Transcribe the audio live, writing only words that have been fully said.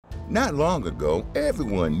Not long ago,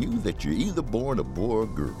 everyone knew that you're either born a boy or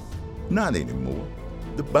girl. Not anymore.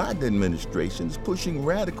 The Biden administration is pushing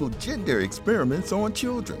radical gender experiments on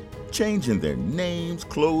children, changing their names,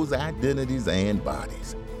 clothes, identities, and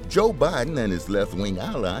bodies. Joe Biden and his left-wing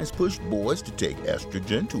allies push boys to take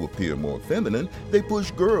estrogen to appear more feminine. They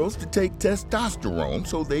push girls to take testosterone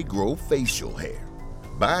so they grow facial hair.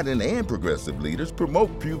 Biden and progressive leaders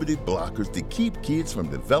promote puberty blockers to keep kids from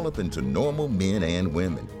developing to normal men and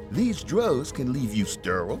women. These drugs can leave you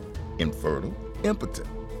sterile, infertile, impotent.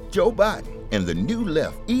 Joe Biden and the new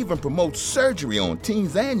left even promote surgery on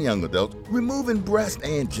teens and young adults, removing breasts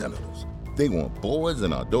and genitals. They want boys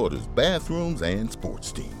in our daughters' bathrooms and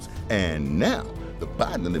sports teams. And now, the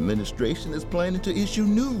Biden administration is planning to issue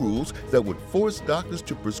new rules that would force doctors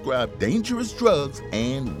to prescribe dangerous drugs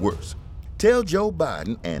and worse. Tell Joe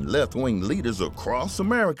Biden and left-wing leaders across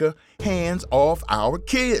America, hands off our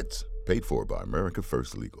kids. Paid for by America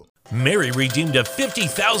First Legal. Mary redeemed a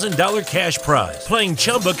 $50,000 cash prize playing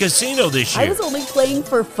Chumba Casino this year. I was only playing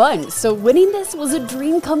for fun, so winning this was a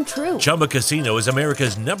dream come true. Chumba Casino is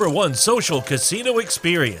America's #1 social casino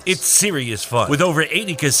experience. It's serious fun. With over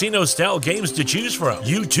 80 casino-style games to choose from,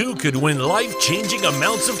 you too could win life-changing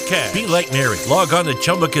amounts of cash. Be like Mary. Log on to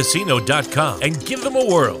ChumbaCasino.com and give them a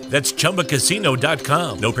whirl. That's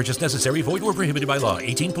ChumbaCasino.com. No purchase necessary. Void or prohibited by law.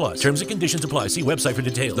 18+. Terms and conditions apply. See website for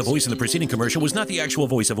details. The voice in the preceding commercial was not the actual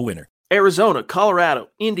voice of a winner. Arizona, Colorado,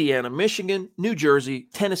 Indiana, Michigan, New Jersey,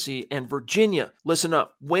 Tennessee, and Virginia. Listen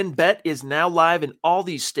up. WynnBET is now live in all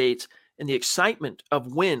these states, and the excitement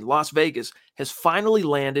of Wynn Las Vegas has finally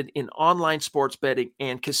landed in online sports betting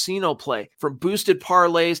and casino play. From boosted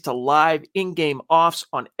parlays to live in-game offs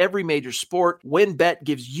on every major sport, WynnBET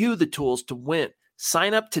gives you the tools to win.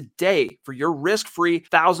 Sign up today for your risk-free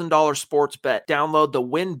 $1,000 sports bet. Download the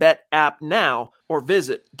WynnBET app now or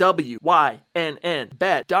visit wynnbet.com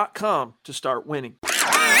to start winning.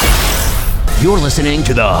 You're listening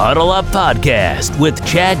to the Huddle Up Podcast with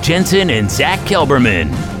Chad Jensen and Zach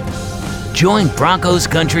Kelberman. Join Broncos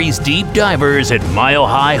Country's deep divers at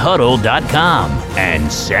milehighhuddle.com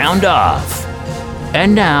and sound off.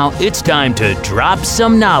 And now it's time to drop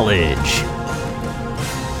some knowledge.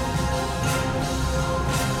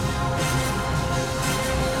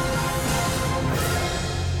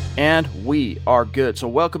 And we are good. So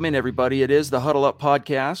welcome in, everybody. It is the Huddle Up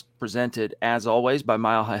Podcast, presented, as always, by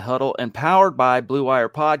Mile High Huddle and powered by Blue Wire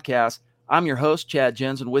Podcast. I'm your host, Chad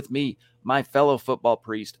Jensen. With me, my fellow football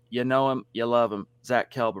priest. You know him, you love him,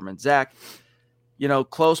 Zach Kelberman. Zach, you know,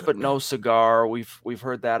 close but no cigar. We've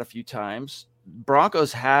heard that a few times.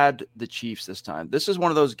 Broncos had the Chiefs this time. This is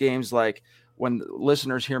one of those games like when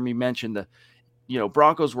listeners hear me mention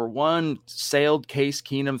Broncos were one sailed Case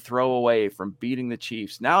Keenum throw away from beating the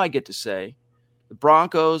Chiefs. Now I get to say the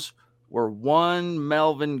Broncos were one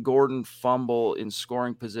Melvin Gordon fumble in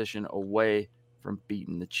scoring position away from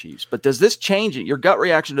beating the Chiefs. But does this change it? Your gut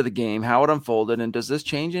reaction to the game, how it unfolded, and does this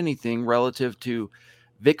change anything relative to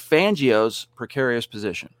Vic Fangio's precarious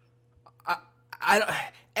position?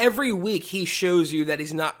 Every week he shows you that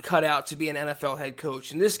he's not cut out to be an NFL head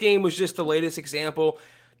coach. And this game was just the latest example.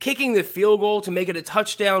 Kicking the field goal to make it a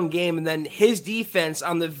touchdown game, and then his defense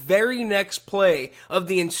on the very next play of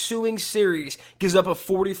the ensuing series gives up a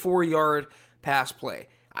 44-yard pass play.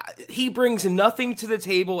 He brings nothing to the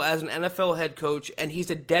table as an NFL head coach, and he's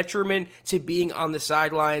a detriment to being on the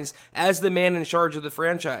sidelines as the man in charge of the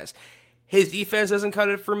franchise. His defense doesn't cut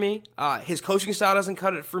it for me. His coaching style doesn't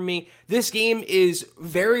cut it for me. This game is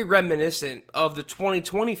very reminiscent of the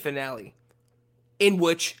 2020 finale, in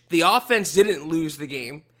which the offense didn't lose the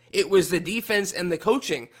game. It was the defense and the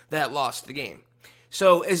coaching that lost the game.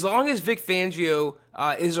 So as long as Vic Fangio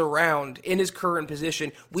is around in his current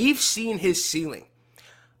position, we've seen his ceiling.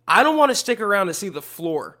 I don't want to stick around to see the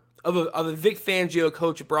floor of a Vic Fangio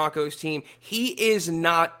coach Broncos team. He is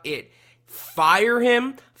not it. Fire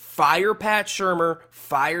him, fire Pat Shurmur,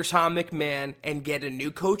 fire Tom McMahon, and get a new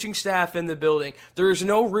coaching staff in the building. There is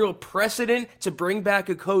no real precedent to bring back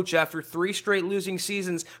a coach after 3 straight losing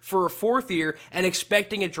seasons for a 4th year and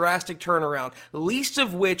expecting a drastic turnaround, least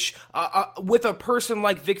of which with a person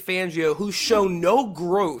like Vic Fangio who's shown no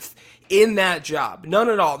growth in that job. None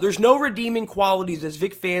at all. There's no redeeming qualities as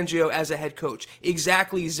Vic Fangio as a head coach.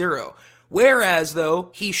 Exactly 0. Whereas, though,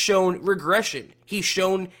 he's shown regression. He's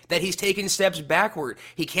shown that he's taken steps backward.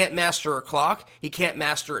 He can't master a clock. He can't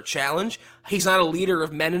master a challenge. He's not a leader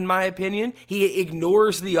of men, in my opinion. He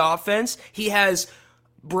ignores the offense. He has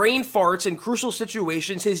brain farts in crucial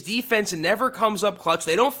situations. His defense never comes up clutch.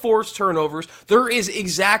 They don't force turnovers. There is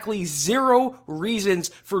exactly zero reasons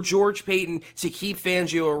for George Paton to keep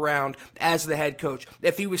Fangio around as the head coach.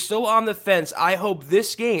 If he was still on the fence, I hope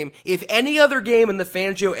this game, if any other game in the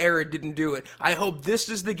Fangio era didn't do it, I hope this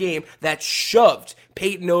is the game that shoved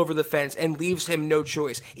Paton over the fence and leaves him no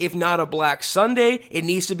choice. If not a Black Sunday, it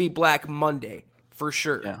needs to be Black Monday, for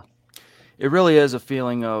sure. Yeah. It really is a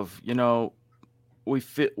feeling of,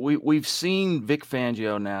 we've seen Vic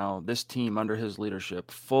Fangio now, this team under his leadership,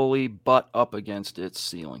 fully butt up against its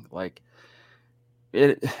ceiling. Like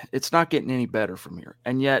it's not getting any better from here.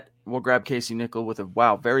 And yet we'll grab Casey Nickel with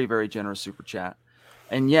a very, very generous super chat.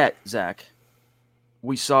 And yet, Zach,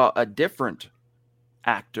 we saw a different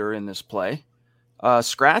actor in this play,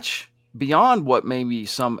 scratch beyond what maybe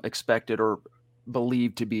some expected or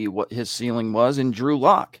believed to be what his ceiling was in Drew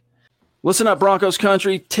Lock. Listen up, Broncos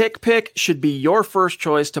country. TickPick should be your first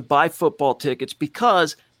choice to buy football tickets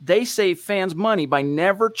because they save fans money by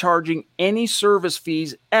never charging any service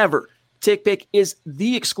fees ever. TickPick is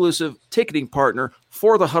the exclusive ticketing partner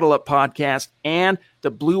for the Huddle Up podcast and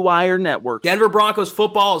the Blue Wire Network. Denver Broncos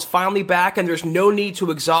football is finally back, and there's no need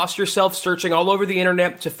to exhaust yourself searching all over the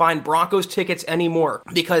internet to find Broncos tickets anymore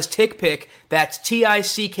because TickPick, that's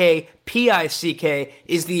TickPick,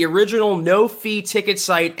 is the original no-fee ticket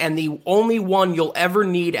site and the only one you'll ever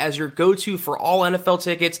need as your go-to for all NFL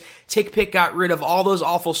tickets. TickPick got rid of all those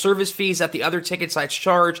awful service fees that the other ticket sites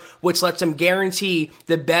charge, which lets them guarantee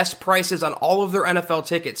the best prices on all of their NFL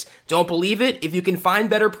tickets. Don't believe it? If you can find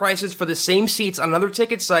better prices for the same seats on another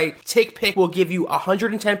ticket site, TickPick will give you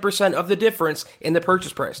 110% of the difference in the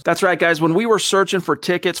purchase price. That's right, guys. When we were searching for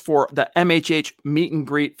tickets for the MHH meet and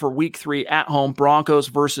greet for Week 3 at home, Broncos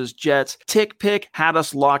versus Jets, TickPick had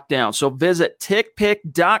us locked down. So visit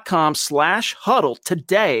tickpick.com/huddle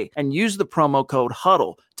today and use the promo code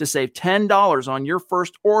HUDDLE to save $10 on your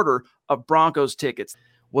first order of Broncos tickets.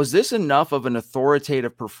 Was this enough of an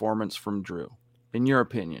authoritative performance from Drew, in your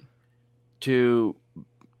opinion, to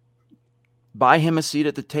buy him a seat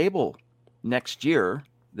at the table next year,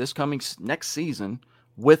 next season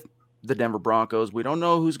with the Denver Broncos? We don't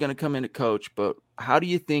know who's going to come in to coach, but how do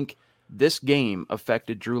you think this game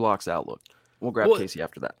affected Drew Lock's outlook? We'll grab Casey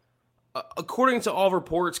after that. According to all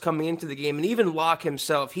reports coming into the game, and even Locke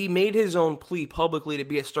himself, he made his own plea publicly to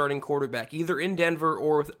be a starting quarterback, either in Denver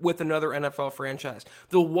or with another NFL franchise.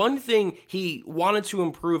 The one thing he wanted to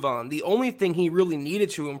improve on, the only thing he really needed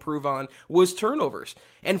to improve on, was turnovers.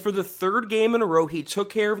 And for the third game in a row, he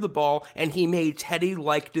took care of the ball, and he made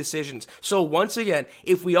Teddy-like decisions. So once again,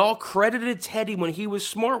 if we all credited Teddy when he was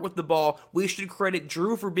smart with the ball, we should credit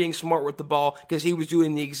Drew for being smart with the ball because he was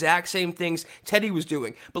doing the exact same things Teddy was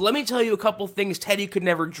doing. But let me tell you a couple things Teddy could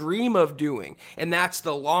never dream of doing, and that's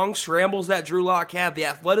the long scrambles that Drew Lock had, the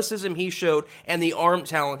athleticism he showed, and the arm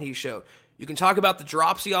talent he showed. You can talk about the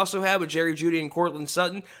drops he also had with Jerry Jeudy and Courtland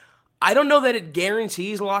Sutton. I don't know that it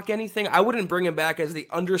guarantees Lock anything. I wouldn't bring him back as the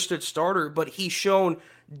understood starter, but he's shown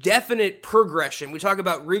definite progression. We talk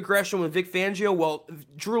about regression with Vic Fangio. Well,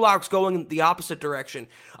 Drew Lock's going the opposite direction.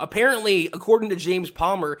 Apparently, according to James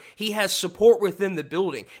Palmer, he has support within the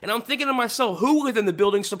building. And I'm thinking to myself, who within the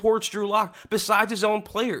building supports Drew Lock besides his own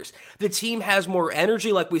players? The team has more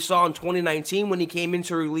energy like we saw in 2019 when he came in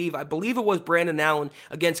to relieve, I believe it was Brandon Allen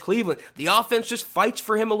against Cleveland. The offense just fights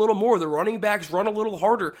for him a little more. The running backs run a little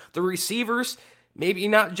harder. The receivers, maybe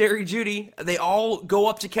not Jerry Jeudy, they all go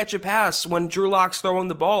up to catch a pass when Drew Lock's throwing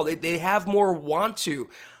the ball. They have more want to.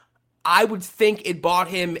 I would think it bought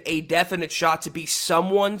him a definite shot to be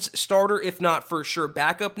someone's starter, if not for sure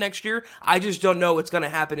backup next year. I just don't know what's going to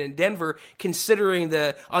happen in Denver, considering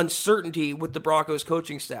the uncertainty with the Broncos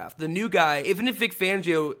coaching staff. The new guy, even if Vic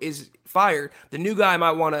Fangio is fired, the new guy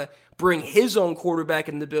might want to bring his own quarterback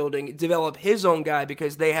in the building, develop his own guy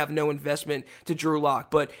because they have no investment to Drew Lock.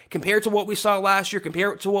 But compared to what we saw last year,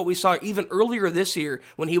 compared to what we saw even earlier this year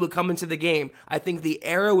when he would come into the game, I think the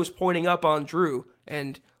arrow was pointing up on Drew,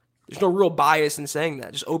 and there's no real bias in saying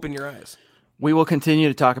that. Just open your eyes. We will continue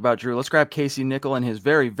to talk about Drew. Let's grab Casey Nickel and his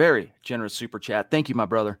very, very generous super chat. Thank you, my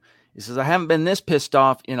brother. He says, I haven't been this pissed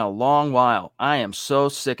off in a long while. I am so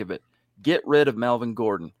sick of it. Get rid of Melvin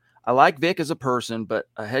Gordon. I like Vic as a person, but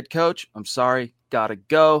a head coach, I'm sorry, gotta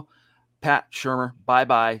go. Pat Shurmur,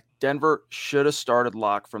 bye-bye. Denver should have started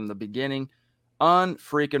Lock from the beginning.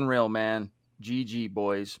 Unfreaking real, man. GG,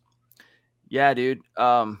 boys. Yeah, dude.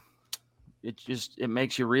 It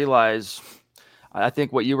makes you realize, I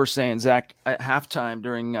think what you were saying, Zach, at halftime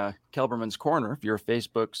during Kelberman's Corner, if you're a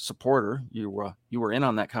Facebook supporter, you were in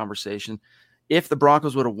on that conversation. If the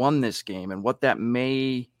Broncos would have won this game and what that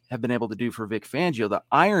may have been able to do for Vic Fangio, the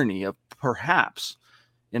irony of perhaps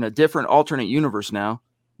in a different alternate universe now,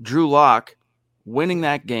 Drew Lock winning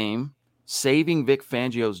that game, saving Vic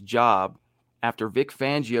Fangio's job after Vic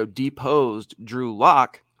Fangio deposed Drew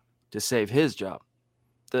Lock to save his job.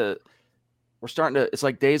 We're starting to, it's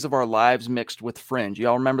like Days of Our Lives mixed with Fringe.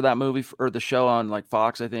 Y'all remember that movie or the show on like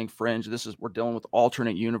Fox, I think, Fringe? We're dealing with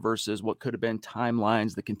alternate universes, what could have been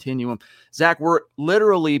timelines, the continuum. Zach, we're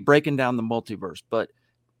literally breaking down the multiverse, but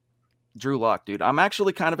Drew Lock, dude, I'm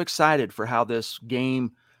actually kind of excited for how this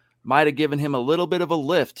game might have given him a little bit of a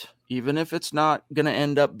lift, even if it's not going to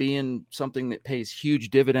end up being something that pays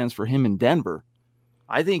huge dividends for him in Denver.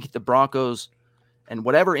 I think the Broncos and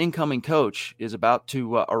whatever incoming coach is about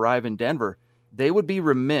to arrive in Denver, they would be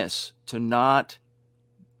remiss to not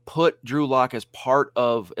put Drew Lock as part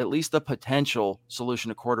of at least the potential solution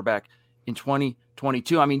to quarterback in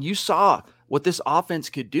 2022. I mean, you saw what this offense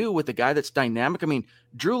could do with a guy that's dynamic. I mean,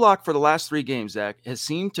 Drew Lock for the last 3 games, Zach, has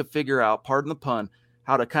seemed to figure out, pardon the pun,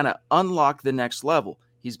 how to kind of unlock the next level.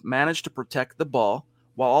 He's managed to protect the ball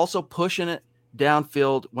while also pushing it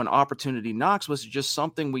downfield when opportunity knocks, was just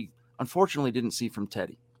something we unfortunately didn't see from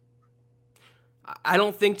Teddy. I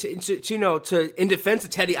don't think in defense of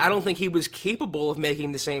Teddy, I don't think he was capable of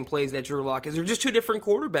making the same plays that Drew Lock is. They're just two different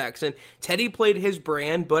quarterbacks, and Teddy played his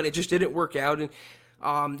brand, but it just didn't work out.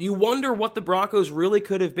 And you wonder what the Broncos really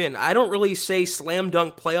could have been. I don't really say slam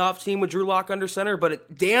dunk playoff team with Drew Lock under center, but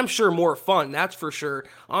it damn sure more fun, that's for sure,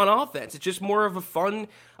 on offense. It's just more of a fun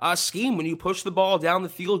scheme. When you push the ball down the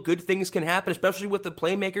field, good things can happen, especially with the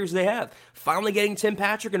playmakers they have. Finally getting Tim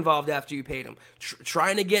Patrick involved after you paid him.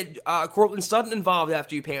 Trying to get Courtland Sutton involved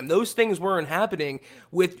after you pay him. Those things weren't happening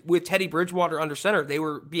with Teddy Bridgewater under center. They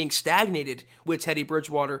were being stagnated with Teddy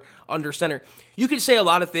Bridgewater under center. You could say a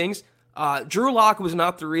lot of things. Drew Lock was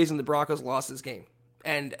not the reason the Broncos lost this game.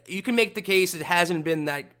 And you can make the case it hasn't been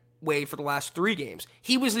that way for the last 3 games.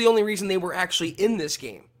 He was the only reason they were actually in this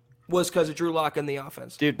game, was because of Drew Lock and the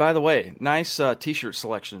offense. Dude, by the way, nice t-shirt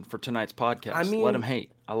selection for tonight's podcast. I mean, let him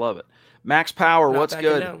hate. I love it. Max Power, what's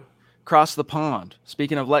good? Down. Across the pond.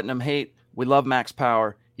 Speaking of letting him hate, we love Max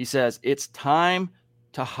Power. He says, it's time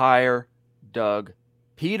to hire Doug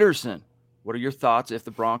Peterson. What are your thoughts if the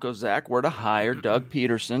Broncos, Zach, were to hire Doug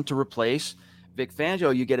Peterson to replace Vic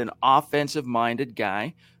Fangio? You get an offensive-minded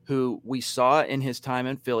guy who we saw in his time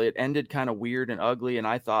in Philly. It ended kind of weird and ugly, and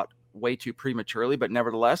I thought way too prematurely, but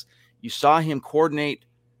nevertheless, you saw him coordinate,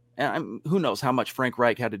 and who knows how much Frank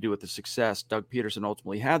Reich had to do with the success Doug Peterson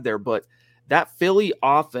ultimately had there, but that Philly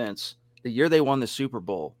offense, the year they won the Super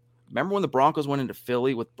Bowl, remember when the Broncos went into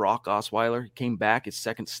Philly with Brock Osweiler? He came back his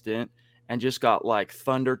second stint and just got like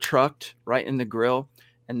thunder trucked right in the grill.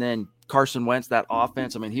 And then Carson Wentz, that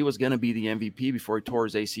offense, I mean, he was going to be the MVP before he tore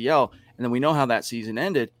his ACL. And then we know how that season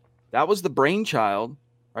ended. That was the brainchild,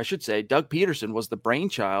 or I should say, Doug Peterson was the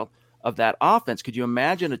brainchild of that offense. Could you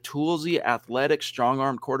imagine a toolsy, athletic,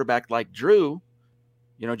 strong-armed quarterback like Drew,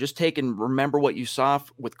 just remember what you saw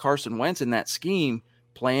with Carson Wentz in that scheme,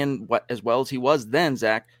 playing as well as he was then,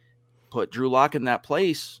 Zach, put Drew Lock in that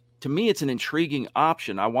place. To me, it's an intriguing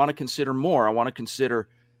option. I want to consider more. I want to consider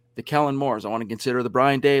the Kellen Moores. I want to consider the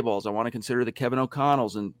Brian Dabolls. I want to consider the Kevin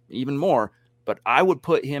O'Connells and even more. But I would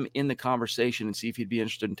put him in the conversation and see if he'd be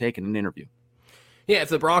interested in taking an interview. Yeah, if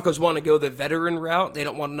the Broncos want to go the veteran route, they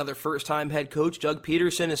don't want another first-time head coach. Doug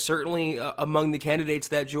Peterson is certainly among the candidates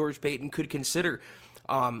that George Paton could consider.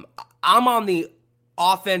 I'm on the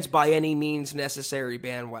offense by any means necessary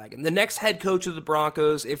bandwagon. The next head coach of the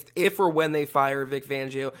Broncos, if or when they fire Vic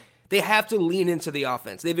Fangio, they have to lean into the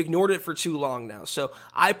offense. They've ignored it for too long now. So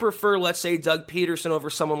I prefer, let's say, Doug Peterson over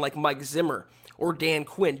someone like Mike Zimmer or Dan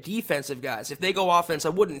Quinn, defensive guys. If they go offense, I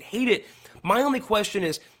wouldn't hate it. My only question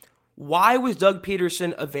is, why was Doug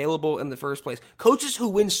Peterson available in the first place? Coaches who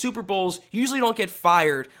win Super Bowls usually don't get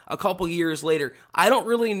fired a couple years later. I don't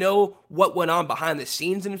really know what went on behind the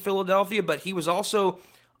scenes in Philadelphia, but he was also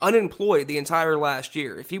unemployed the entire last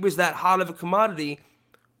year. If he was that hot of a commodity,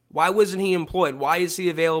 why wasn't he employed? Why is he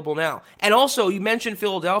available now? And also, you mentioned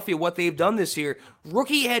Philadelphia, what they've done this year.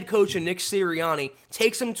 Rookie head coach Nick Sirianni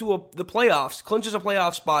takes him to the playoffs, clinches a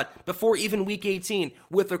playoff spot before even Week 18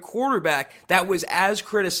 with a quarterback that was as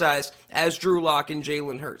criticized as Drew Lock and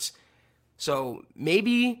Jalen Hurts. So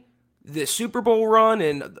maybe the Super Bowl run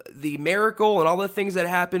and the miracle and all the things that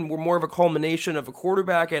happened were more of a culmination of a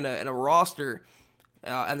quarterback and a roster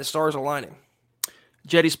and the stars aligning.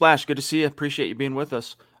 Jetty Splash, good to see you. Appreciate you being with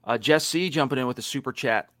us. Jess C jumping in with a super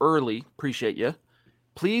chat early. Appreciate you.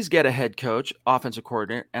 Please get a head coach, offensive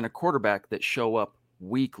coordinator, and a quarterback that show up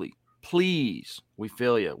weekly. Please. We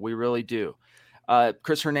feel you. We really do.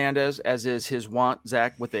 Chris Hernandez, as is his want,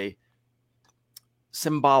 Zach, with a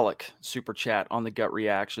symbolic super chat on the gut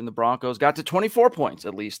reaction. The Broncos got to 24 points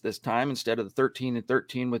at least this time instead of the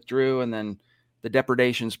 13-13 with Drew, and then the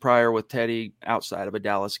depredations prior with Teddy outside of a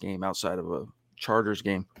Dallas game, outside of a Chargers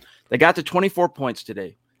game. They got to 24 points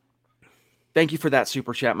today. Thank you for that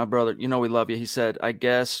super chat, my brother. You know we love you. He said, I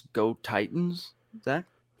guess go Titans, Zach?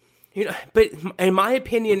 But in my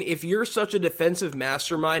opinion, if you're such a defensive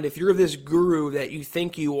mastermind, if you're this guru that you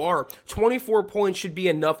think you are, 24 points should be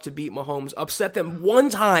enough to beat Mahomes. Upset them one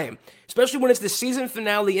time, especially when it's the season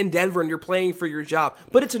finale in Denver and you're playing for your job.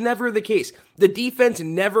 But it's never the case. The defense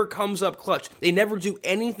never comes up clutch. They never do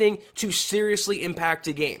anything to seriously impact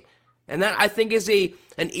a game. And that, I think, is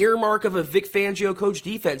an earmark of a Vic Fangio coach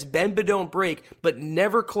defense. Bend but don't break, but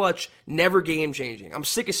never clutch, never game-changing. I'm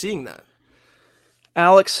sick of seeing that.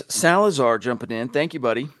 Alex Salazar jumping in. Thank you,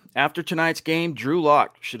 buddy. After tonight's game, Drew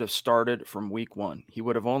Lock should have started from week 1. He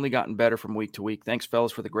would have only gotten better from week to week. Thanks,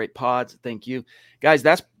 fellas, for the great pods. Thank you. Guys,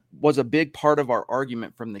 that was a big part of our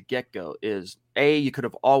argument from the get-go is, A, you could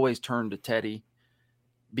have always turned to Teddy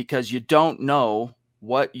because you don't know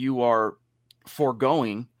what you are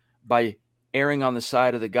foregoing by erring on the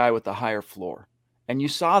side of the guy with the higher floor. And you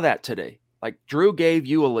saw that today. Like, Drew gave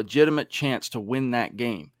you a legitimate chance to win that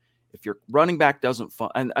game. If your running back doesn't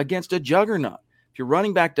fumble, and against a juggernaut, if your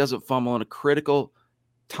running back doesn't fumble in a critical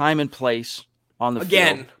time and place on the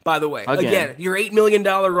field. By the way, again, your $8 million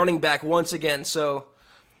running back once again. So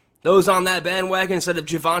those on that bandwagon, instead of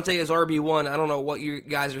Javonte as RB1, I don't know what you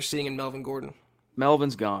guys are seeing in Melvin Gordon.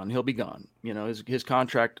 Melvin's gone. He'll be gone. You know, his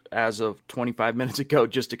contract as of 25 minutes ago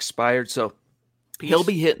just expired. So he'll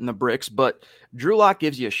be hitting the bricks, but Drew Lock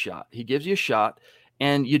gives you a shot. He gives you a shot,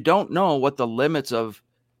 and you don't know what the limits of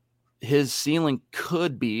his ceiling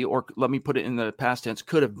could be, or let me put it in the past tense,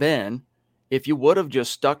 could have been if you would have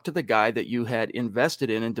just stuck to the guy that you had invested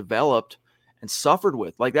in and developed and suffered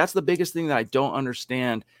with. Like, that's the biggest thing that I don't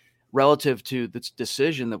understand relative to this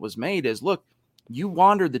decision that was made is, look, you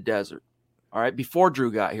wandered the desert, all right, before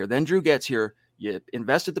Drew got here. Then Drew gets here. You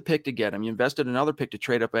invested the pick to get him. You invested another pick to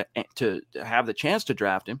trade up to have the chance to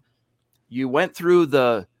draft him. You went through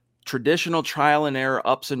the traditional trial and error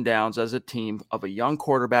ups and downs as a team of a young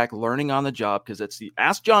quarterback learning on the job, because it's the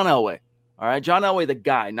ask John Elway. All right, John Elway, the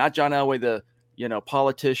guy, not John Elway, the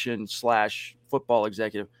politician / football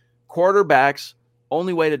executive. Quarterbacks,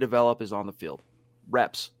 only way to develop is on the field.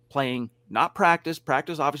 Reps, playing, not practice.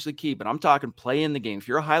 Practice obviously key, but I'm talking play in the game. If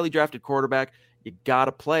you're a highly drafted quarterback, you got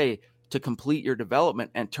to play to complete your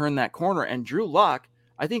development and turn that corner. And Drew Lock,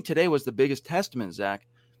 I think today was the biggest testament, Zach,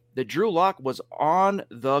 that Drew Lock was on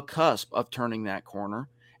the cusp of turning that corner,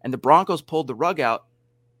 and the Broncos pulled the rug out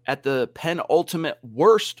at the penultimate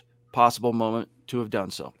worst possible moment to have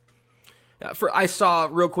done so. I saw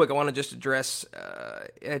real quick, I want to just address,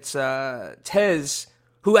 it's Tez,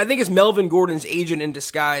 who I think is Melvin Gordon's agent in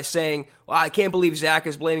disguise, saying, well, I can't believe Zach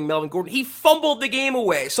is blaming Melvin Gordon. He fumbled the game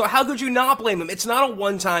away, so how could you not blame him? It's not a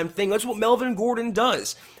one-time thing. That's what Melvin Gordon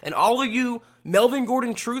does. And all of you Melvin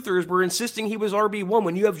Gordon truthers were insisting he was RB1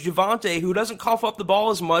 when you have Javonte, who doesn't cough up the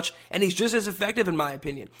ball as much, and he's just as effective, in my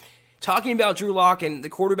opinion. Talking about Drew Lock and the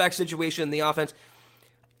quarterback situation in the offense,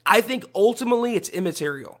 I think ultimately it's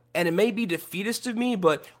immaterial. And it may be defeatist of me,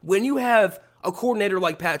 but when you have a coordinator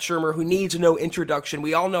like Pat Shurmur who needs no introduction,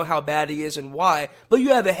 we all know how bad he is and why, but you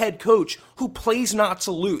have a head coach who plays not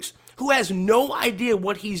to lose, who has no idea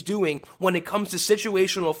what he's doing when it comes to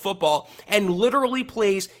situational football and literally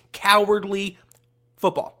plays cowardly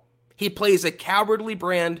football. He plays a cowardly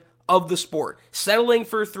brand of the sport, settling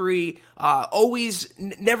for three, always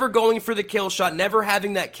never going for the kill shot, never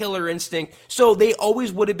having that killer instinct. So they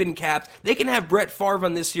always would have been capped. They can have Brett Favre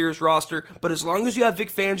on this year's roster, but as long as you have Vic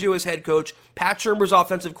Fangio as head coach, Pat Shurmur's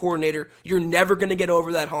offensive coordinator, you're never going to get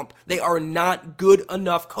over that hump. They are not good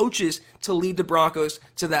enough coaches to lead the Broncos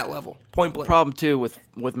to that level. Point blank. Problem too with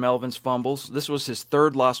Melvin's fumbles. This was his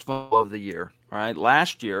third lost fumble of the year. All right,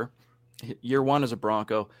 last year, year one as a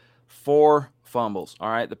Bronco, 4 fumbles. All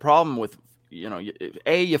right. The problem with,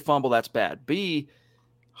 A, you fumble, that's bad. B,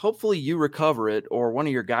 hopefully you recover it or one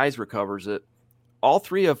of your guys recovers it. All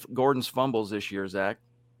 3 of Gordon's fumbles this year, Zach,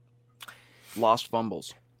 lost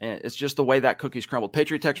fumbles. And it's just the way that cookie's crumbled.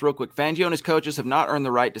 Patriot text real quick. Fangio and his coaches have not earned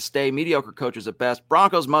the right to stay. Mediocre coaches at best.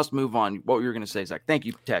 Broncos must move on. What were you going to say, Zach? Thank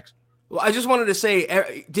you, text. Well, I just wanted to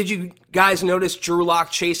say, did you guys notice Drew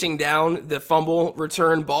Lock chasing down the fumble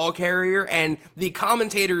return ball carrier? And the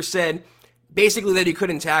commentator said basically that he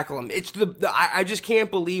couldn't tackle him. It's I just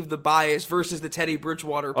can't believe the bias versus the Teddy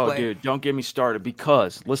Bridgewater play. Oh, dude, don't get me started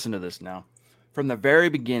because, listen to this now. From the very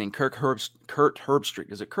beginning, Kurt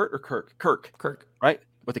Herbstreit, is it Kurt or Kirk? Kirk, right?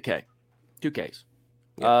 With a K. 2 Ks.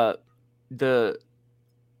 Yeah.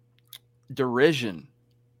 derision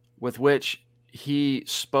with which he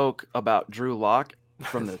spoke about Drew Lock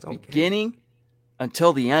from the beginning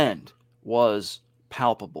until the end was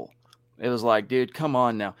palpable. It was like, dude, come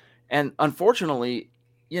on now. And unfortunately,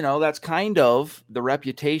 that's kind of the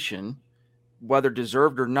reputation, whether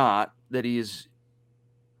deserved or not, that he's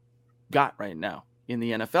got right now in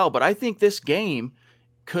the NFL. But I think this game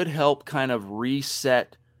could help kind of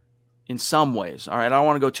reset in some ways. All right, I don't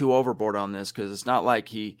want to go too overboard on this because it's not like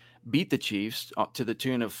he beat the Chiefs to the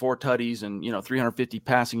tune of 4 tutties and 350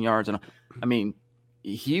 passing yards. And I mean,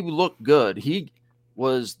 he looked good. He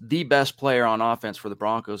was the best player on offense for the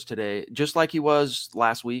Broncos today, just like he was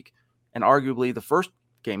last week, and arguably the first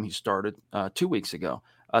game he started 2 weeks ago.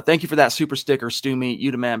 Thank you for that super sticker, Stu Meat.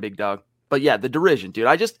 You the man, big dog. But yeah, the derision, dude.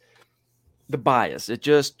 The bias, it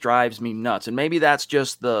just drives me nuts. And maybe that's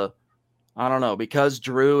just I don't know, because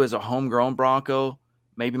Drew is a homegrown Bronco,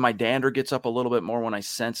 maybe my dander gets up a little bit more when I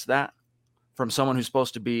sense that from someone who's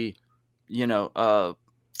supposed to be,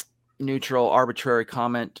 neutral, arbitrary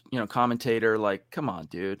commentator. Like, come on,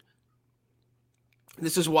 dude.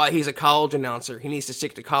 This is why he's a college announcer. He needs to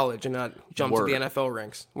stick to college and not jump to the NFL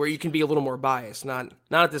ranks, where you can be a little more biased. Not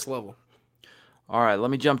at this level. All right,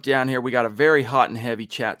 let me jump down here. We got a very hot and heavy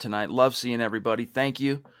chat tonight. Love seeing everybody. Thank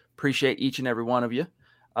you. Appreciate each and every one of you.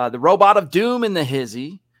 The Robot of Doom in the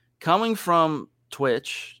hizzy, coming from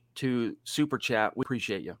Twitch to Super Chat. We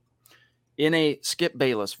appreciate you. In a Skip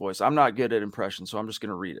Bayless voice. I'm not good at impressions, so I'm just going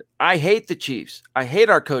to read it. I hate the Chiefs. I hate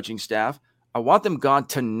our coaching staff. I want them gone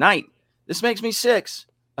tonight. This makes me sick.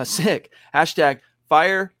 Hashtag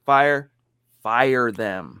fire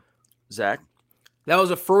them. Zach? That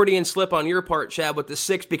was a Freudian slip on your part, Chad, with the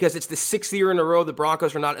 6, because it's the 6th year in a row the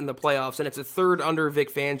Broncos are not in the playoffs, and it's a 3rd under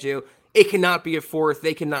Vic Fangio. It cannot be a 4th.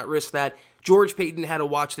 They cannot risk that. George Paton had to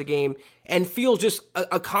watch the game and feel just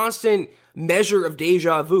a constant measure of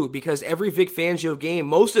deja vu, because every Vic Fangio game,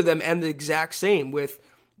 most of them end the exact same, with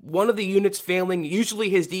one of the units failing, usually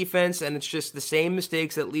his defense, and it's just the same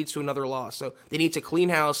mistakes that leads to another loss. So they need to clean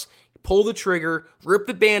house, pull the trigger, rip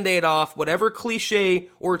the Band-Aid off, whatever cliche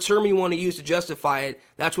or term you want to use to justify it.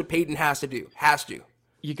 That's what Paton has to do. Has to.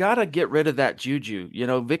 You got to get rid of that juju.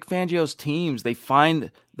 Vic Fangio's teams, they find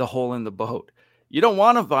the hole in the boat. You don't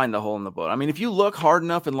want to find the hole in the boat. I mean, if you look hard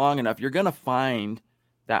enough and long enough, you're going to find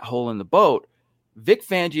that hole in the boat. Vic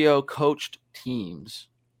Fangio coached teams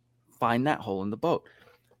find that hole in the boat.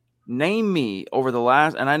 Name me over the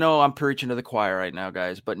last, and I know I'm preaching to the choir right now,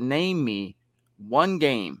 guys, but name me one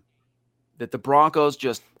game that the Broncos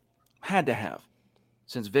just had to have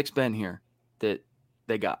since Vic's been here that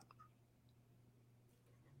they got.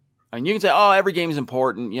 I mean, you can say, oh, every game is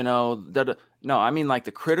important, No, I mean like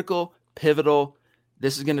the critical, pivotal,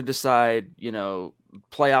 this is going to decide,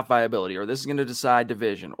 playoff viability, or this is going to decide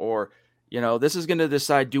division, or, this is going to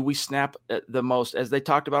decide, do we snap the most, as they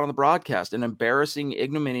talked about on the broadcast, an embarrassing,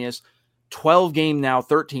 ignominious 12-game now,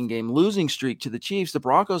 13-game losing streak to the Chiefs. The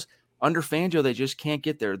Broncos, under Fangio, they just can't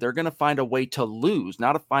get there. They're going to find a way to lose,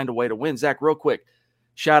 not to find a way to win. Zach, real quick,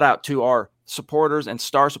 shout out to our supporters and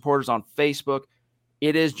star supporters on Facebook.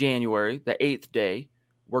 It is January, the 8th day.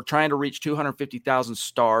 We're trying to reach 250,000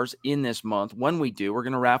 stars in this month. When we do, we're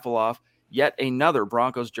going to raffle off yet another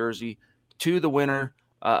Broncos jersey to the winner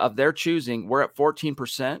of their choosing. We're at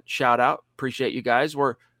 14%. Shout out. Appreciate you guys.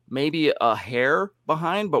 We're maybe a hair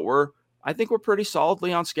behind, but I think we're pretty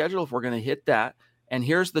solidly on schedule if we're going to hit that. And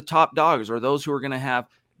here's the top dogs, or those who are going to have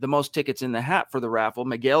the most tickets in the hat for the raffle.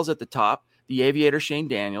 Miguel's at the top, the Aviator Shane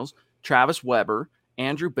Daniels, Travis Weber,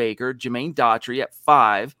 Andrew Baker, Jermaine Daughtry at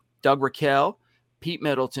 5, Doug Raquel, Pete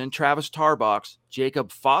Middleton, Travis Tarbox,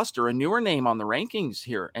 Jacob Foster, a newer name on the rankings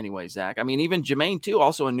here anyway, Zach. I mean, even Jermaine, too,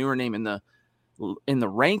 also a newer name in the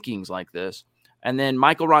rankings like this. And then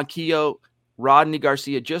Michael Ronquillo, Rodney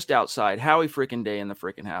Garcia just outside, Howie frickin' Day in the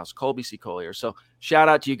frickin' house, Colby C. Collier. So shout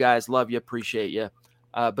out to you guys. Love you. Appreciate you.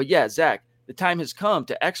 But yeah, Zach, the time has come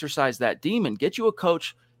to exercise that demon. Get you a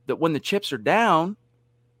coach that when the chips are down,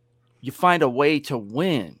 you find a way to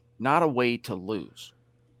win, not a way to lose.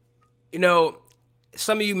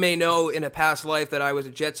 Some of you may know in a past life that I was a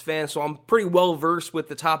Jets fan, so I'm pretty well versed with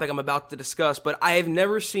the topic I'm about to discuss, but I have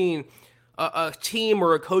never seen a team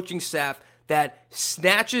or a coaching staff that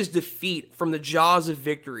snatches defeat from the jaws of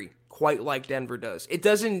victory quite like Denver does. It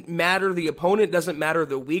doesn't matter the opponent, doesn't matter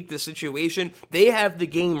the week, the situation. They have the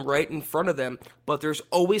game right in front of them, but there's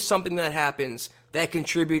always something that happens that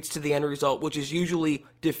contributes to the end result, which is usually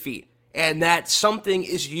defeat. And that something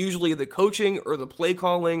is usually the coaching or the play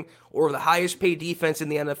calling or the highest paid defense in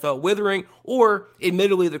the NFL withering, or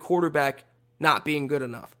admittedly the quarterback not being good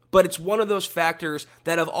enough. But it's one of those factors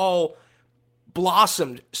that have all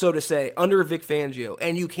blossomed, so to say, under Vic Fangio,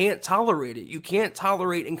 and you can't tolerate it. You can't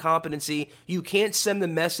tolerate incompetency. You can't send the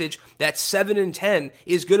message that 7-10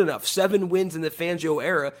 is good enough. 7 wins in the Fangio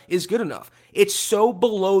era is good enough. It's so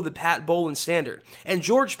below the Pat Bowlen standard. And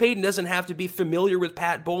George Paton doesn't have to be familiar with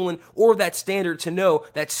Pat Bowlen or that standard to know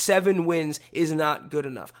that 7 wins is not good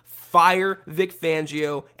enough. Fire Vic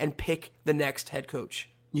Fangio and pick the next head coach.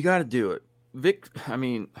 You got to do it. Look,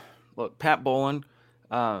 Pat Bowlen,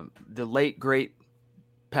 the late, great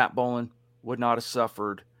Pat Bowlen would not have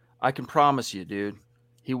suffered. I can promise you, dude,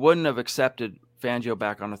 he wouldn't have accepted Fangio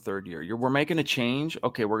back on a 3rd year. We're making a change.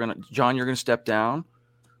 Okay, John, you're going to step down.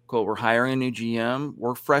 Cool, we're hiring a new GM.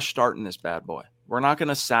 We're fresh starting this bad boy. We're not going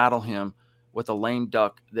to saddle him with a lame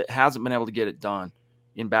duck that hasn't been able to get it done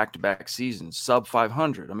in back-to-back seasons, sub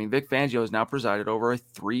 500. I mean, Vic Fangio has now presided over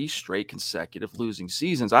 3 straight consecutive losing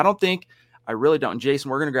seasons. I really don't. And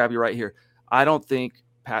Jason, we're going to grab you right here. I don't think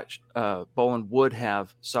Pat Bowlen would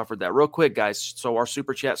have suffered that. Real quick, guys, so our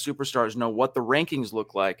Super Chat superstars know what the rankings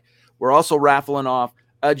look like. We're also raffling off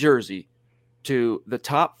a jersey to the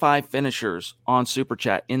top 5 finishers on Super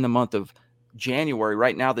Chat in the month of January.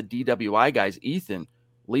 Right now, the DWI guys, Ethan,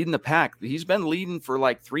 leading the pack. He's been leading for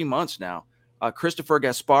like 3 months now. Christopher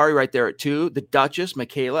Gaspari right there at 2. The Duchess,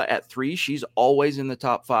 Michaela, at 3. She's always in the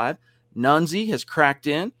top 5. Nunzi has cracked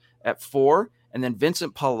in at 4. And then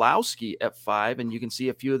Vincent Pawlowski at 5. And you can see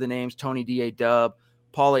a few of the names: Tony D.A. Dub,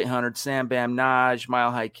 Paul 800, Sam Bam Naj,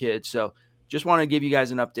 Mile High Kid. So just want to give you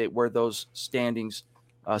guys an update where those standings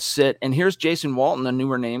sit. And here's Jason Walton, a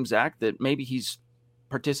newer name, Zach, that maybe he's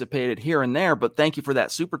participated here and there, but thank you for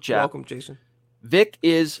that super chat. Welcome, Jason. Vic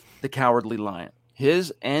is the cowardly lion.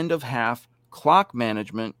 His end of half clock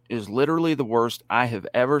management is literally the worst I have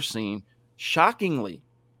ever seen. Shockingly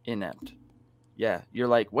inept. Yeah, you're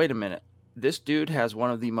like, wait a minute. This dude has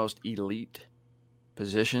one of the most elite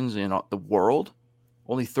positions in the world.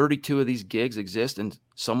 Only 32 of these gigs exist, and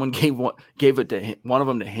someone gave it to him, one of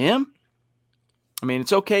them to him. I mean,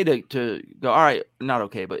 it's okay to go, all right, not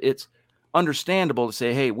okay, but it's understandable to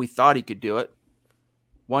say, hey, we thought he could do it.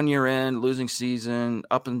 1 year in, losing season,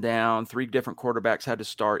 up and down, 3 different quarterbacks had to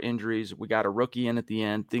start, injuries. We got a rookie in at the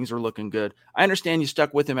end. Things are looking good. I understand you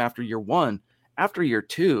stuck with him after year 1. After year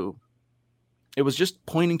 2, it was just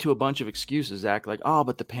pointing to a bunch of excuses, Zach, like, oh,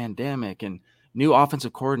 but the pandemic and new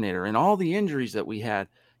offensive coordinator and all the injuries that we had.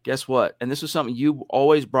 Guess what? And this is something you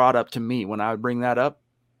always brought up to me when I would bring that up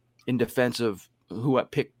in defense of who I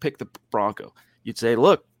pick the Bronco. You'd say,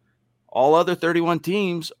 look, all other 31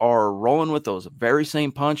 teams are rolling with those very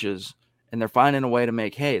same punches, and they're finding a way to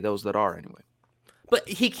make hay, those that are anyway. But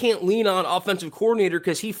he can't lean on offensive coordinator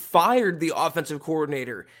because he fired the offensive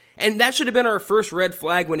coordinator. And that should have been our first red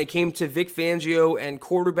flag when it came to Vic Fangio and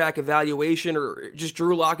quarterback evaluation, or just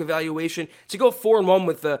Drew Lock evaluation. To go 4-1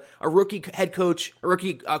 with a rookie head coach, a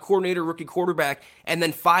rookie coordinator, rookie quarterback, and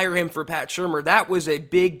then fire him for Pat Shurmur, that was a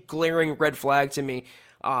big glaring red flag to me.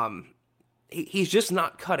 He's just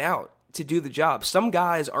not cut out to do the job. Some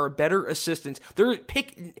guys are better assistants.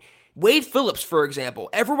 Wade Phillips, for example.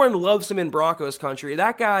 Everyone loves him in Broncos country.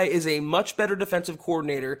 That guy is a much better defensive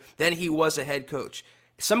coordinator than he was a head coach.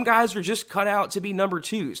 Some guys are just cut out to be number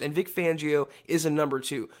 2s, and Vic Fangio is a number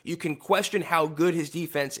 2. You can question how good his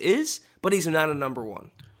defense is, but he's not a number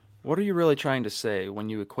 1. What are you really trying to say when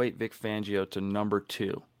you equate Vic Fangio to number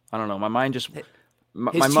 2? I don't know. My mind just...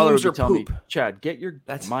 My mother would tell me, Chad, get your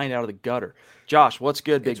mind out of the gutter. Josh, what's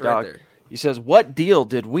good, big dog? Right, he says, what deal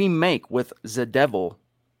did we make with the devil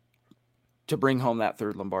to bring home that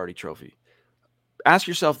 3rd Lombardi trophy? Ask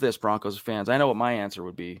yourself this, Broncos fans. I know what my answer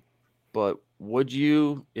would be, but would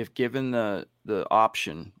you, if given the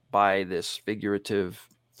option by this figurative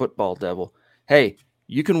football devil, hey,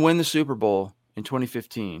 you can win the Super Bowl in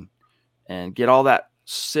 2015 and get all that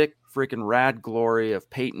sick freaking rad glory of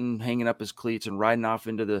Peyton hanging up his cleats and riding off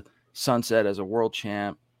into the sunset as a world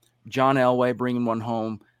champ, John Elway bringing one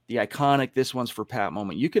home, the iconic "this one's for Pat"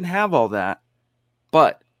 moment. You can have all that,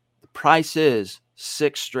 but the price is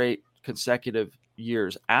 6 straight consecutive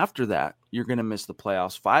years after that, you're going to miss the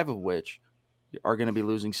playoffs, 5 of which are going to be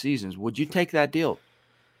losing seasons. Would you take that deal?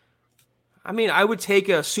 I mean, I would take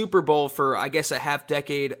a Super Bowl for, I guess, a half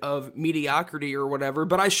decade of mediocrity or whatever,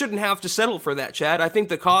 but I shouldn't have to settle for that, Chad. I think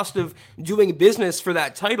the cost of doing business for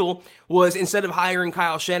that title was, instead of hiring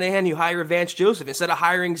Kyle Shanahan, you hire Vance Joseph. Instead of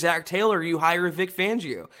hiring Zach Taylor, you hire Vic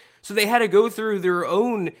Fangio. So they had to go through their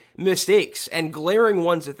own mistakes, and glaring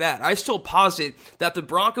ones at that. I still posit that the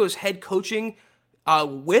Broncos head coaching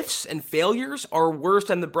whiffs and failures are worse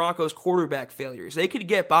than the Broncos quarterback failures. They could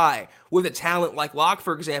get by with a talent like Locke,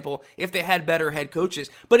 for example, if they had better head coaches,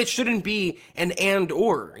 but it shouldn't be an and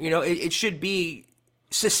or. You know, it should be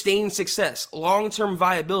sustained success, long-term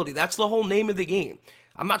viability. That's the whole name of the game.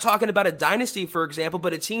 I'm not talking about a dynasty, for example,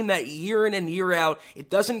 but a team that year in and year out, it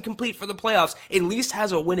doesn't compete for the playoffs, at least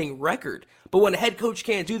has a winning record. But when a head coach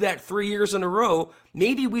can't do that 3 years in a row,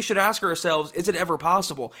 maybe we should ask ourselves, is it ever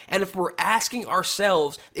possible? And if we're asking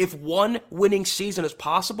ourselves if one winning season is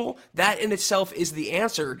possible, that in itself is the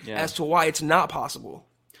answer as to why it's not possible.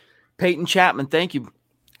 Peyton Chapman, thank you.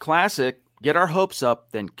 Classic. Get our hopes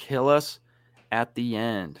up, then kill us at the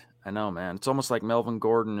end. I know, man. It's almost like Melvin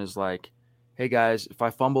Gordon is like, hey, guys, if I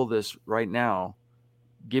fumble this right now,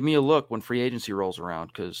 give me a look when free agency rolls around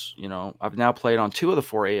because, I've now played on 2 of the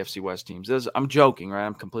 4 AFC West teams. I'm joking, right?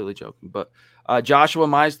 I'm completely joking. But Joshua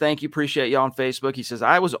Mize, thank you. Appreciate you on Facebook. He says,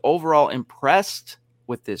 I was overall impressed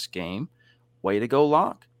with this game. Way to go,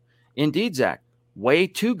 Lock. Indeed, Zach. Way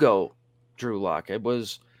to go, Drew Lock. It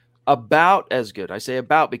was about as good. I say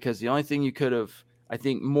about because the only thing you could have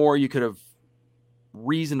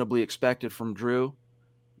reasonably expected from Drew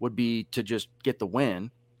would be to just get the win.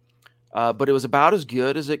 But it was about as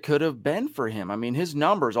good as it could have been for him. I mean, his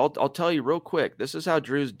numbers, I'll tell you real quick. This is how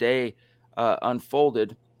Drew's day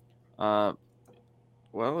unfolded. Well,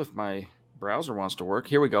 if my browser wants to work,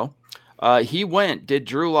 here we go. Did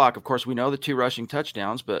Drew Lock, of course, we know the 2 rushing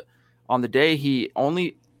touchdowns, but on the day he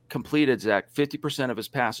only completed, Zach, 50% of his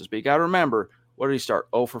passes. But you got to remember, what did he start?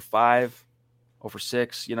 0 for 5, 0 for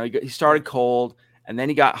 6. He started cold, and then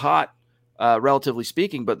he got hot. Relatively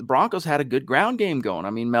speaking, but the Broncos had a good ground game going. I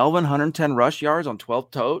mean, Melvin, 110 rush yards on 12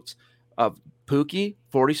 totes. Pookie,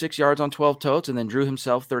 46 yards on 12 totes, and then Drew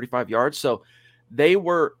himself, 35 yards. So they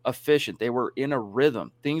were efficient. They were in a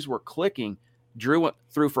rhythm. Things were clicking. Drew went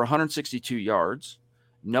through for 162 yards,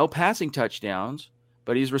 no passing touchdowns,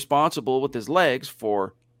 but he's responsible with his legs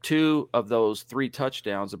for 2 of those 3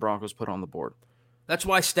 touchdowns the Broncos put on the board. That's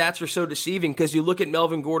why stats are so deceiving, because you look at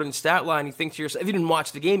Melvin Gordon's stat line, you think to yourself, if you didn't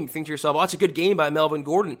watch the game, you think to yourself, oh, that's a good game by Melvin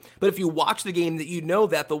Gordon. But if you watch the game, that you know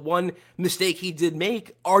that the one mistake he did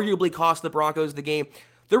make arguably cost the Broncos the game.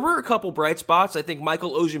 There were a couple bright spots. I think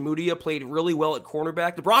Michael Ojemudia played really well at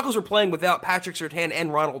cornerback. The Broncos were playing without Patrick Surtain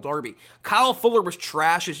and Ronald Darby. Kyle Fuller was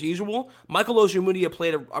trash as usual. Michael Ojemudia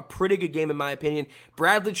played a pretty good game in my opinion.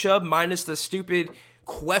 Bradley Chubb, minus the stupid,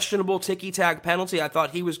 questionable ticky-tack penalty, I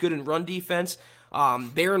thought he was good in run defense.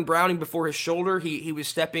 Baron Browning before his shoulder, he was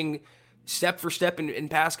stepping step for step in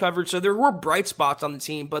pass coverage. So there were bright spots on the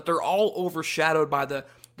team, but they're all overshadowed by the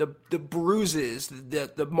bruises,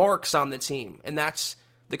 the marks on the team. And that's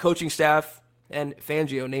the coaching staff and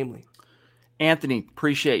Fangio, namely. Anthony,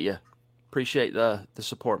 appreciate you. Appreciate the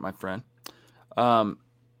support, my friend. I'm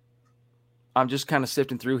just kind of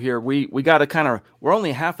sifting through here. We got to we're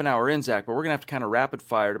only half an hour in, Zach, but we're going to have to kind of rapid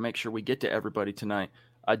fire to make sure we get to everybody tonight.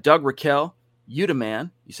 Doug Raquel,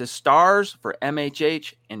 Utaman, he says stars for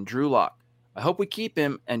MHH and Drew Lock. I hope we keep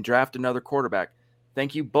him and draft another quarterback.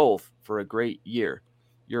 Thank you both for a great year.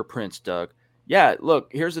 You're a prince, Doug. Yeah, look,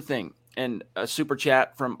 here's the thing. And a super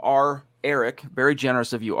chat from R. Eric. Very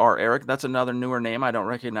generous of you, R. Eric. That's another newer name I don't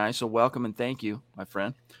recognize, so welcome and thank you, my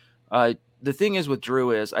friend. The thing is with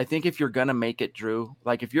Drew is, I think if you're going to make it Drew,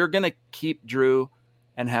 like if you're going to keep Drew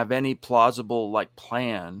and have any plausible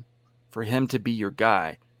plan for him to be your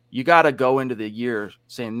guy, you got to go into the year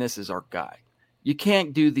saying this is our guy. You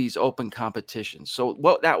can't do these open competitions. So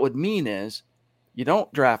what that would mean is you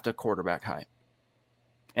don't draft a quarterback high.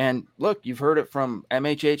 And look, you've heard it from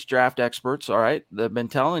MHH draft experts, all right? They've been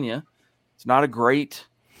telling you it's not a great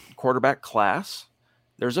quarterback class.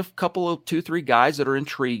 There's a couple of 2-3 guys that are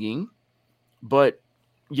intriguing, but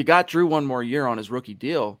you got Drew one more year on his rookie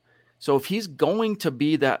deal. So if he's going to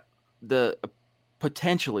be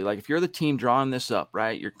potentially, if you're the team drawing this up,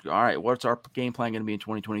 right? You're all right. What's our game plan going to be in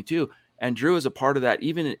 2022? And Drew is a part of that.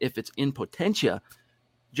 Even if it's in potentia,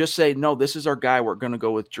 just say, no, this is our guy. We're going to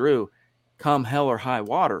go with Drew come hell or high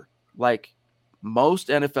water, like most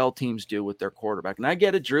NFL teams do with their quarterback. And I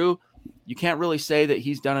get it, Drew. You can't really say that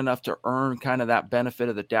he's done enough to earn kind of that benefit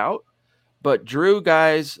of the doubt. But Drew,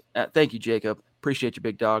 guys, thank you, Jacob. Appreciate you,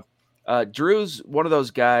 big dog. Drew's one of those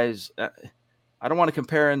guys. I don't want to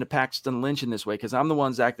compare him to Paxton Lynch in this way because I'm the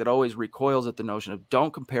one, Zach, that always recoils at the notion of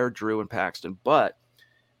don't compare Drew and Paxton. But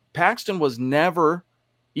Paxton was never,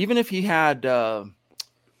 even if he had a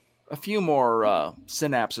few more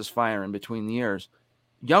synapses firing between the years,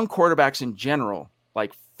 young quarterbacks in general,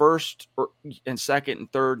 like first and second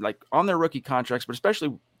and third, like on their rookie contracts, but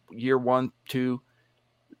especially year 1, 2,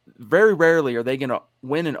 very rarely are they going to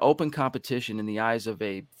win an open competition in the eyes of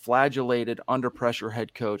a flagellated, under pressure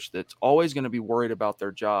head coach that's always going to be worried about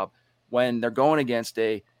their job when they're going against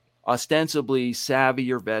a ostensibly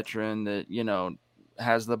savvier veteran that,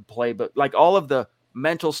 has the play, but like all of the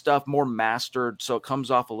mental stuff more mastered, so it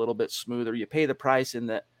comes off a little bit smoother. You pay the price in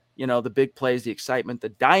that, the big plays, the excitement, the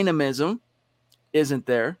dynamism isn't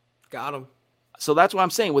there. Got him. So that's what I'm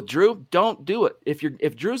saying with Drew. Don't do it.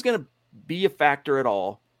 If Drew's going to be a factor at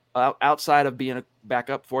all outside of being a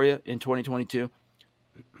backup for you in 2022,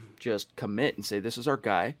 just commit and say, this is our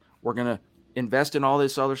guy. We're going to invest in all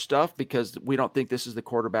this other stuff because we don't think this is the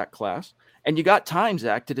quarterback class. And you got time,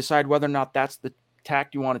 Zach, to decide whether or not that's the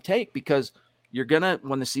tack you want to take, because you're going to,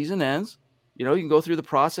 when the season ends, you can go through the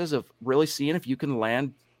process of really seeing if you can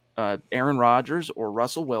land Aaron Rodgers or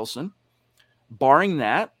Russell Wilson. Barring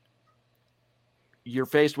that, you're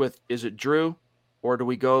faced with, is it Drew, or do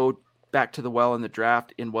we go back to the well in the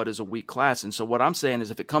draft in what is a weak class? And so what I'm saying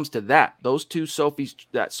is, if it comes to that, those two Sophie's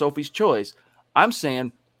choice, I'm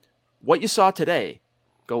saying what you saw today,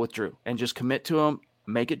 go with Drew and just commit to him,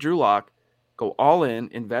 make it Drew Lock, go all in,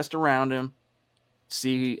 invest around him,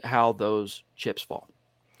 see how those chips fall.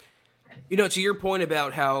 To your point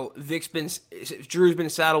about how Drew's been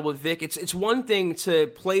saddled with Vic, it's one thing to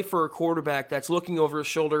play for a quarterback that's looking over his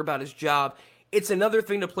shoulder about his job. It's another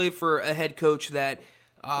thing to play for a head coach that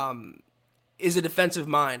is a defensive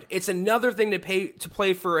mind. It's another thing to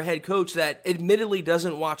play for a head coach that admittedly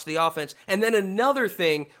doesn't watch the offense. And then another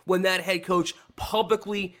thing when that head coach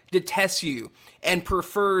publicly detests you and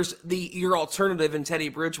prefers your alternative in Teddy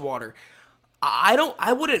Bridgewater.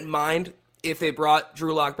 I wouldn't mind if they brought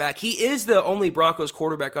Drew Lock back. He is the only Broncos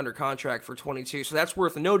quarterback under contract for 22, so that's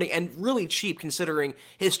worth noting, and really cheap considering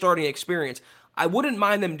his starting experience. I wouldn't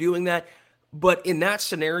mind them doing that, but in that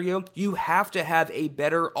scenario, you have to have a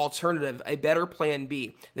better alternative, a better plan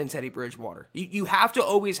B than Teddy Bridgewater. You have to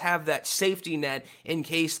always have that safety net in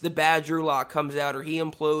case the bad Drew Lock comes out or he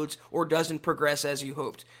implodes or doesn't progress as you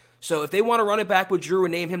hoped. So if they want to run it back with Drew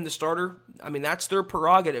and name him the starter, that's their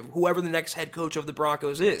prerogative, whoever the next head coach of the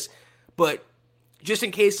Broncos is. But just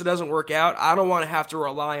in case it doesn't work out, I don't want to have to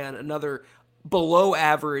rely on another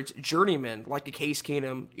below-average journeyman like a Case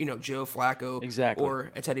Keenum, Joe Flacco, exactly,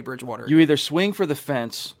 or a Teddy Bridgewater. You either swing for the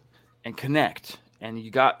fence and connect, and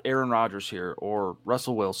you got Aaron Rodgers here, or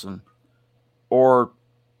Russell Wilson, or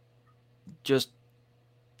just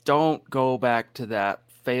don't go back to that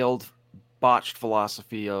failed, botched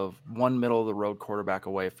philosophy of one middle-of-the-road quarterback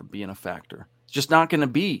away from being a factor. It's just not going to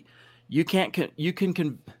be. You've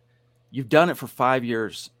done it for 5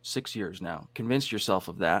 years, 6 years now. Convinced yourself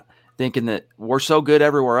of that, thinking that we're so good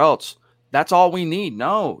everywhere else. That's all we need.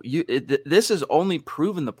 No, this has only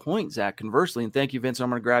proven the point, Zach, conversely, and thank you, Vince, I'm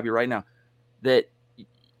going to grab you right now, that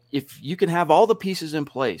if you can have all the pieces in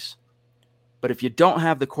place, but if you don't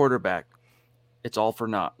have the quarterback, it's all for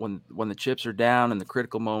naught. When the chips are down in the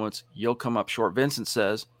critical moments, you'll come up short. Vincent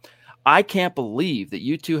says, I can't believe that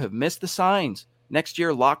you two have missed the signs. Next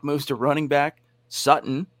year, Locke moves to running back,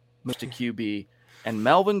 Sutton moves to QB, and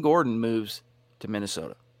Melvin Gordon moves to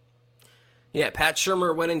Minnesota. Yeah, Pat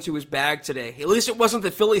Shurmur went into his bag today. At least it wasn't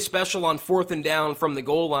the Philly special on 4th and down from the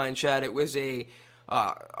goal line, Chad. It was a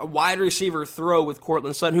wide receiver throw with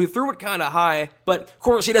Courtland Sutton, who threw it kind of high, but of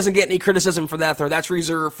course he doesn't get any criticism for that throw. That's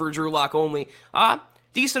reserved for Drew Lock only.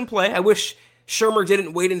 Decent play. I wish Shurmur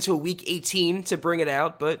didn't wait until week 18 to bring it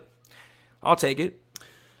out, but I'll take it.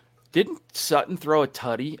 Didn't Sutton throw a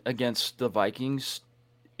tutty against the Vikings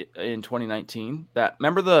in 2019?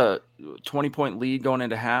 Remember the 20-point lead going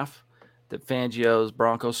into half that Fangio's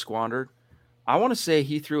Broncos squandered? I want to say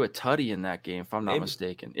he threw a tutty in that game, if I'm not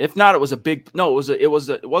mistaken. If not, it was a big. No, it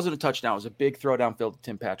wasn't a touchdown. It was a big throw downfield to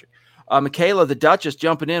Tim Patrick. Michaela, the Duchess,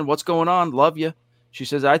 jumping in. What's going on? Love you. She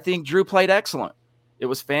says, I think Drew played excellent. It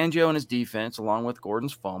was Fangio and his defense, along with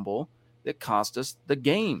Gordon's fumble, that cost us the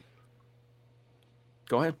game.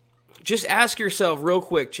 Go ahead. Just ask yourself real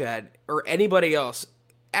quick, Chad, or anybody else,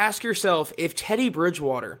 ask yourself if Teddy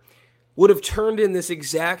Bridgewater would have turned in this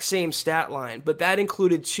exact same stat line, but that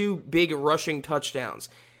included 2 big rushing touchdowns.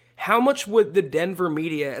 How much would the Denver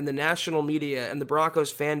media and the national media and the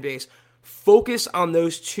Broncos fan base focus on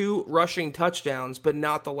those 2 rushing touchdowns, but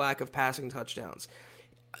not the lack of passing touchdowns?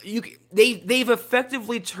 They've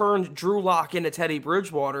effectively turned Drew Lock into Teddy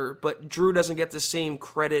Bridgewater, but Drew doesn't get the same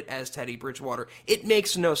credit as Teddy Bridgewater. It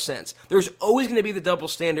makes no sense. There's always going to be the double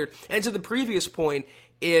standard. And to the previous point,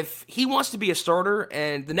 if he wants to be a starter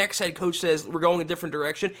and the next head coach says we're going a different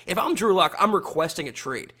direction, if I'm Drew Lock, I'm requesting a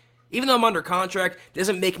trade. Even though I'm under contract, it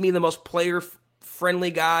doesn't make me the most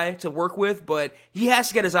player-friendly guy to work with, but he has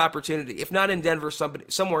to get his opportunity. If not in Denver,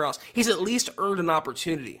 somewhere else. He's at least earned an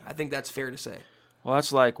opportunity. I think that's fair to say. Well,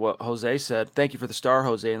 that's like what Jose said. Thank you for the star,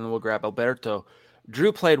 Jose, and then we'll grab Alberto.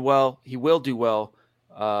 Drew played well. He will do well.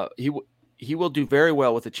 He will do very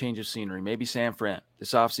well with a change of scenery. Maybe San Fran.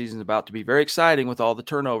 This offseason is about to be very exciting with all the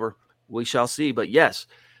turnover. we shall see. But yes,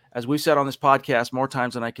 as we've said on this podcast more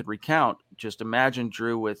times than I could recount, just imagine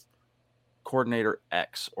Drew with coordinator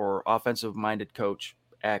X or offensive-minded coach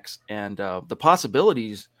X, and the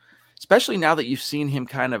possibilities, especially now that you've seen him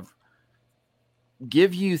kind of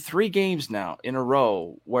give you 3 games now in a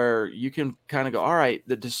row where you can kind of go, all right,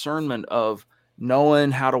 the discernment of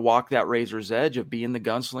knowing how to walk that razor's edge of being the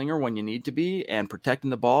gunslinger when you need to be and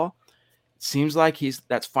protecting the ball. It seems like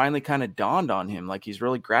that's finally kind of dawned on him. Like he's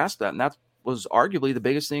really grasped that. And that was arguably the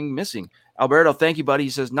biggest thing missing. Alberto, thank you, buddy. He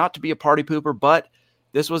says, not to be a party pooper, but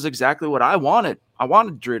this was exactly what I wanted. I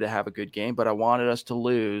wanted Drew to have a good game, but I wanted us to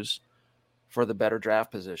lose for the better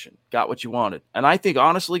draft position. Got what you wanted. And I think,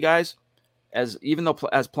 honestly, guys, as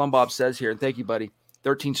Plum Bob says here, and thank you, buddy,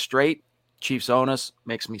 13 straight, Chiefs own us,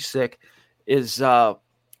 makes me sick, is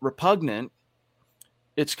repugnant.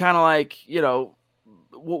 It's kind of like,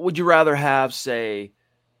 what would you rather have, say,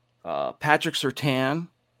 Patrick Surtain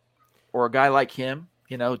or a guy like him,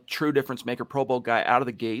 true difference maker, Pro Bowl guy out of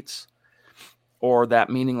the gates, or that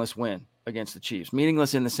meaningless win against the Chiefs?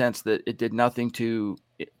 Meaningless in the sense that it did nothing to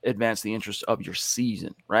advance the interests of your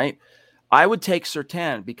season, right? I would take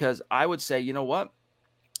Surtain because I would say, you know what?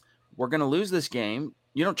 We're going to lose this game.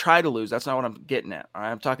 You don't try to lose. That's not what I'm getting at. All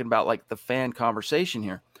right? I'm talking about like the fan conversation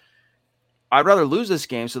here. I'd rather lose this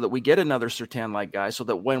game so that we get another Surtain-like guy so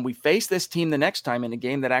that when we face this team the next time in a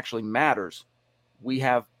game that actually matters, we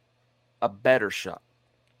have a better shot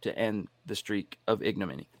to end the streak of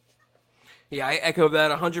ignominy. Yeah, I echo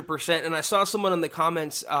that 100%. And I saw someone in the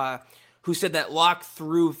comments who said that Locke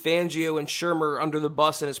threw Fangio and Shermer under the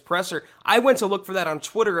bus in his presser. I went to look for that on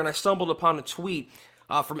Twitter, and I stumbled upon a tweet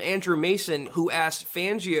from Andrew Mason who asked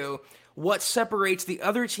Fangio what separates the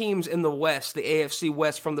other teams in the West, the AFC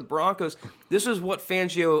West, from the Broncos. This is what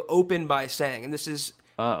Fangio opened by saying, and this is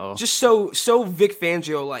just so Vic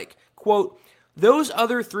Fangio-like. Quote, "Those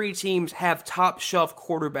other 3 teams have top-shelf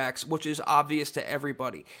quarterbacks, which is obvious to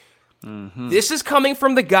everybody." Mm-hmm. This is coming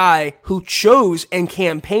from the guy who chose and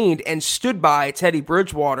campaigned and stood by Teddy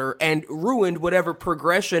Bridgewater and ruined whatever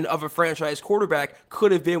progression of a franchise quarterback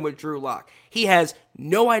could have been with Drew Lock. He has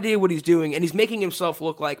no idea what he's doing, and he's making himself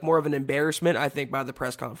look like more of an embarrassment, I think, by the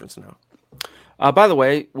press conference now. By the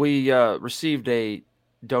way, we received a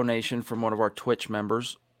donation from one of our Twitch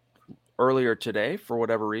members earlier today for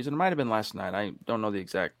whatever reason. It might have been last night. I don't know the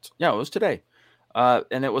exact. Yeah, it was today.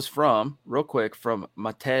 And it was from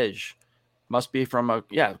Matej. Must be from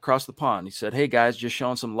across the pond. He said, "Hey guys, just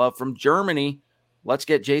showing some love from Germany. Let's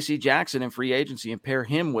get JC Jackson in free agency and pair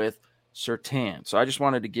him with Surtain." So I just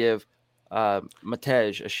wanted to give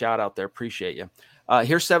Matej a shout out there. Appreciate you.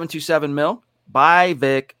 Here's 727 Mil. Bye,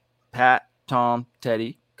 Vic, Pat, Tom,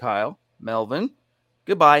 Teddy, Kyle, Melvin.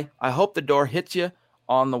 Goodbye. I hope the door hits you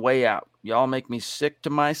on the way out. Y'all make me sick to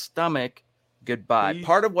my stomach. Goodbye. Please.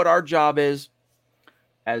 Part of what our job is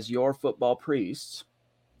as your football priests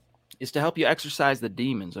is to help you exorcise the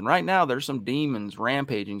demons. And right now there's some demons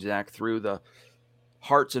rampaging, Zach, through the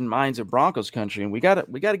hearts and minds of Broncos country. And we got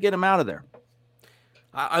to get them out of there.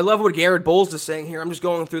 I love what Garrett Bowles is saying here. I'm just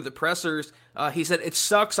going through the pressers. He said, "It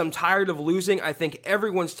sucks. I'm tired of losing. I think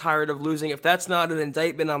everyone's tired of losing. If that's not an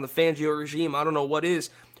indictment on the Fangio regime, I don't know what is."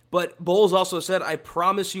 But Bowles also said, "I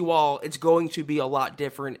promise you all it's going to be a lot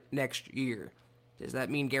different next year." Does that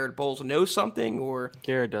mean Garrett Bowles knows something, or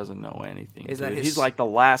Garrett doesn't know anything? He's like the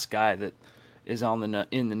last guy that is in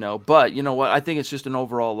the know. But you know what? I think it's just an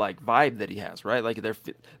overall like vibe that he has, right? Like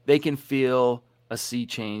they can feel a sea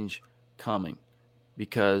change coming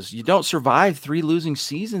because you don't survive 3 losing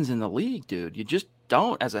seasons in the league, dude. You just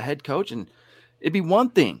don't as a head coach. And it'd be one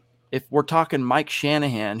thing if we're talking Mike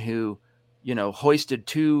Shanahan, who hoisted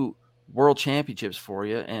 2 world championships for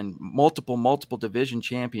you and multiple division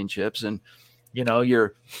championships, and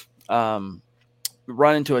you're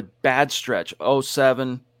run into a bad stretch,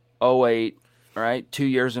 07, 08, right? 2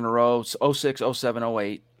 years in a row, 06, 07,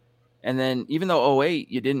 08. And then even though 08,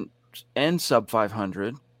 you didn't end sub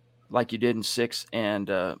 500 like you did in 6 and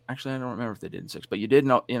actually I don't remember if they did in 6, but you did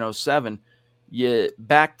in 07. You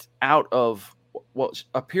backed out of what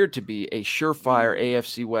appeared to be a surefire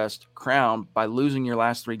AFC West crown by losing your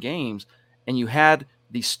last 3 games, and you had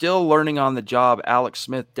the still learning on the job Alex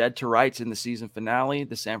Smith dead to rights in the season finale,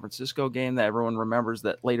 the San Francisco game that everyone remembers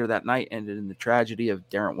that later that night ended in the tragedy of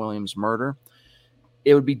Darren Williams' murder.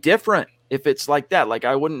 It would be different if it's like that. Like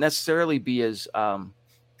I wouldn't necessarily be as,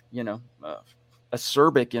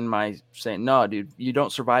 acerbic in my saying, "No, dude, you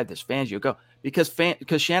don't survive this. Fangio, go." Because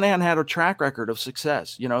Shanahan had a track record of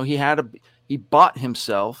success. He bought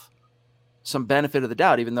himself some benefit of the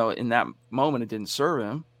doubt, even though in that moment it didn't serve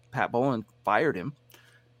him. Pat Bowlen fired him.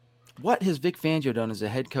 What has Vic Fangio done as a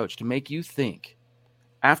head coach to make you think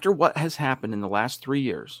after what has happened in the last 3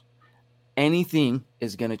 years, anything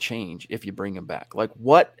is going to change if you bring him back. Like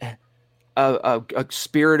what a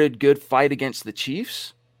spirited, good fight against the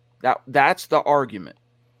Chiefs. That's the argument.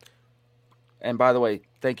 And by the way,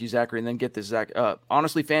 thank you, Zachary. And then get this, Zach.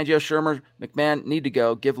 Honestly, Fangio, Shermer, McMahon need to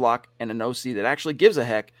go. Give Locke and an OC that actually gives a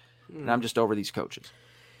heck. And I'm just over these coaches.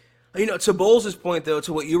 To Bowles' point, though,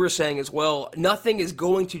 to what you were saying as well, nothing is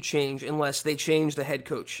going to change unless they change the head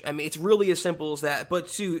coach. I mean, it's really as simple as that. But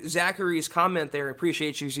to Zachary's comment there,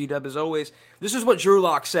 appreciate you, Z-Dub, as always, this is what Drew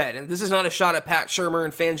Lock said, and this is not a shot at Pat Shermer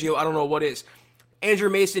and Fangio, I don't know what is. Andrew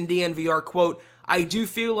Mason, DNVR, quote, I do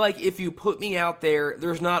feel like if you put me out there,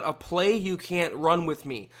 there's not a play you can't run with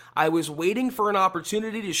me. I was waiting for an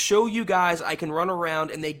opportunity to show you guys I can run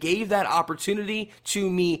around, and they gave that opportunity to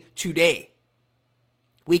me today.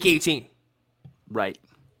 Week 18. Right.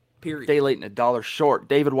 Period. Day late and $1 short.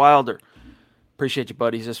 David Wilder. Appreciate you,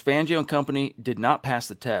 buddy. He says, Fangio and company did not pass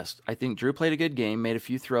the test. I think Drew played a good game, made a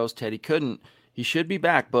few throws. Teddy couldn't. He should be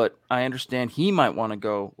back, but I understand he might want to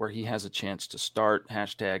go where he has a chance to start.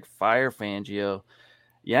 Hashtag fire Fangio.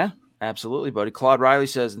 Yeah, absolutely, buddy. Claude Riley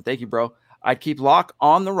says, and thank you, bro, I'd keep Locke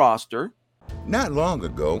on the roster. Not long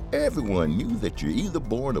ago, everyone knew that you're either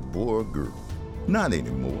born a boy or girl. Not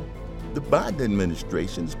anymore. The Biden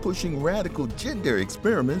administration is pushing radical gender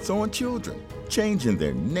experiments on children, changing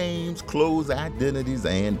their names, clothes, identities,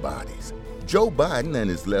 and bodies. Joe Biden and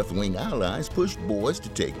his left-wing allies push boys to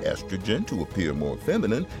take estrogen to appear more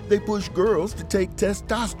feminine. They push girls to take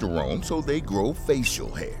testosterone so they grow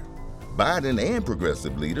facial hair. Biden and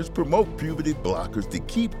progressive leaders promote puberty blockers to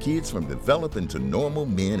keep kids from developing to normal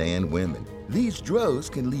men and women. These drugs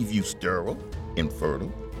can leave you sterile,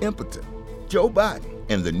 infertile, impotent. Joe Biden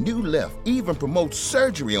and the new left even promote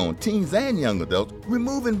surgery on teens and young adults,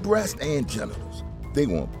 removing breast and genitals. They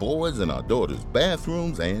want boys in our daughters'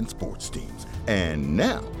 bathrooms and sports teams. And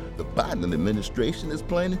now, the Biden administration is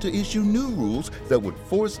planning to issue new rules that would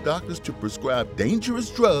force doctors to prescribe dangerous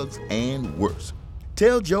drugs and worse.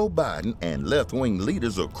 Tell Joe Biden and left-wing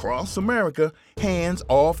leaders across America, hands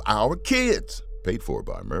off our kids. Paid for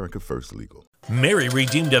by America First Legal. Mary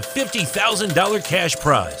redeemed a $50,000 cash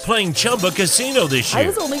prize playing Chumba Casino this year. I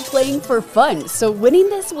was only playing for fun, so winning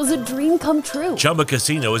this was a dream come true. Chumba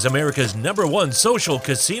Casino is America's #1 social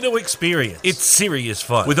casino experience. It's serious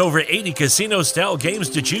fun. With over 80 casino-style games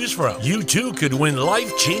to choose from, you too could win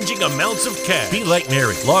life-changing amounts of cash. Be like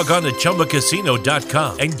Mary. Log on to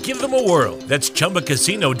ChumbaCasino.com and give them a whirl. That's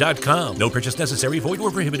ChumbaCasino.com. No purchase necessary. Void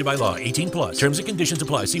or prohibited by law. 18+. Terms and conditions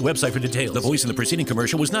apply. See website for details. The voice in the preceding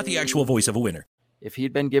commercial was not the actual voice of a winner. If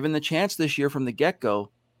he'd been given the chance this year from the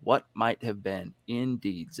get-go, what might have been?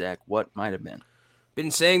 Indeed, Zach, what might have been?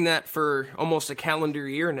 Been saying that for almost a calendar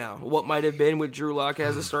year now. What might have been with Drew Lock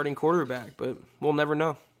as a starting quarterback, but we'll never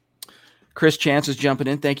know. Chris Chance is jumping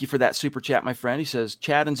in. Thank you for that super chat, my friend. He says,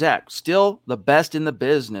 Chad and Zach, still the best in the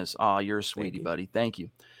business. Aw, you're a sweetie, buddy. Thank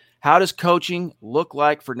you. How does coaching look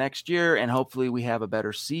like for next year? And hopefully we have a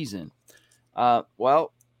better season.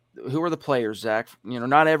 Well, who are the players, Zach?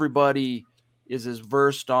 Not everybody is as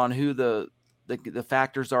versed on who the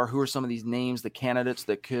factors are. Who are some of these names, the candidates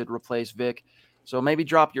that could replace Vic? So maybe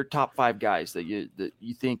drop your top 5 guys that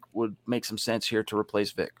you think would make some sense here to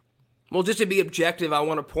replace Vic. Well, just to be objective, I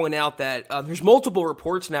want to point out that there's multiple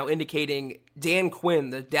reports now indicating Dan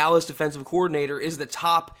Quinn, the Dallas defensive coordinator, is the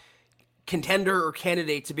top contender or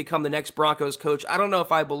candidate to become the next Broncos coach. I don't know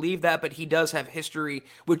if I believe that, but he does have history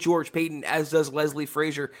with George Payton, as does Leslie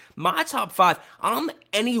Frazier. My top 5, I'm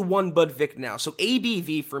anyone but Vic now. So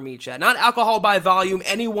ABV for me, Chad. Not alcohol by volume,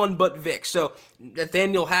 anyone but Vic. So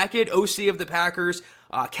Nathaniel Hackett, OC of the Packers.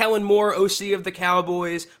 Kellen Moore, OC of the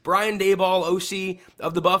Cowboys, Brian Daboll, OC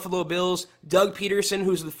of the Buffalo Bills, Doug Peterson,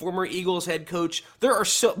 who's the former Eagles head coach. There are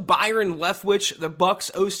Byron Leftwich, the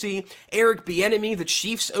Bucks OC, Eric Bieniemy, the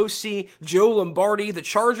Chiefs OC, Joe Lombardi, the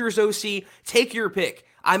Chargers OC. Take your pick.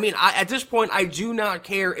 I mean, at this point, I do not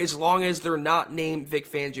care as long as they're not named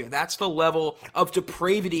Vic Fangio. That's the level of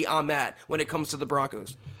depravity on that when it comes to the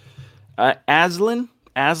Broncos. Aslan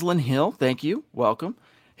Hill, thank you. Welcome.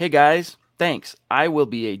 Hey, guys. Thanks. I will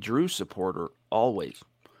be a Drew supporter always.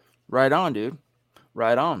 Right on, dude.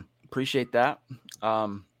 Right on. Appreciate that.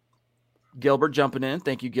 Gilbert jumping in.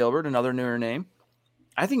 Thank you, Gilbert. Another newer name.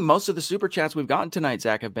 I think most of the super chats we've gotten tonight,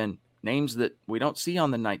 Zach, have been names that we don't see on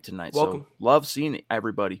the night tonight. Welcome. So love seeing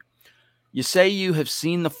everybody. You say you have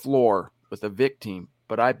seen the floor with a Vic team,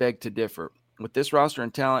 but I beg to differ. With this roster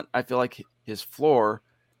and talent, I feel like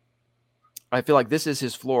this is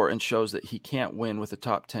his floor and shows that he can't win with a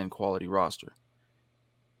top 10 quality roster.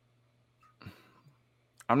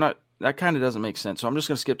 That kind of doesn't make sense. So I'm just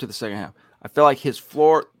going to skip to the second half. I feel like his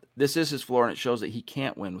floor, This is his floor, and it shows that he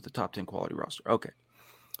can't win with the top 10 quality roster. Okay.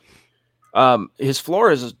 His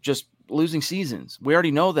floor is just losing seasons. We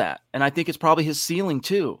already know that. And I think it's probably his ceiling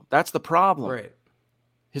too. That's the problem. Right.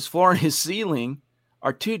 His floor and his ceiling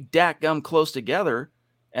are too dadgum close together,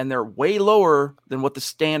 and they're way lower than what the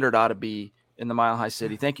standard ought to be in the Mile High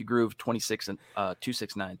City. Thank you, Groove 26 and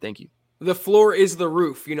 269. Thank you. The floor is the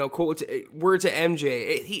roof, word to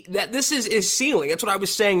MJ. This is his ceiling. That's what I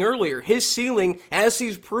was saying earlier. His ceiling, as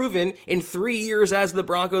he's proven in 3 years as the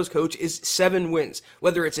Broncos coach, is 7 wins.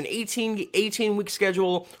 Whether it's an 18-week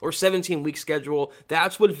schedule or 17-week schedule,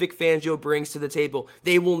 that's what Vic Fangio brings to the table.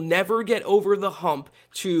 They will never get over the hump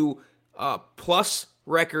to plus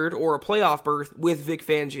record or a playoff berth with Vic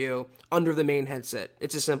Fangio under the main headset.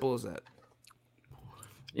 It's as simple as that.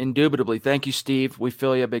 Indubitably. Thank you, Steve. We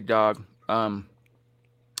feel you, big dog. All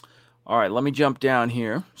right, let me jump down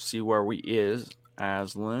here, see where we is.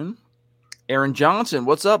 Aslan. Aaron Johnson,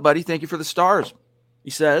 what's up, buddy? Thank you for the stars, he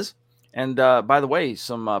says. And by the way,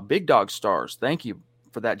 some big dog stars. Thank you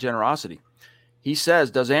for that generosity. He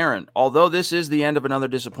says, does Aaron, although this is the end of another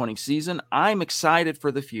disappointing season, I'm excited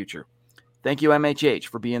for the future. Thank you, MHH,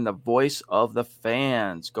 for being the voice of the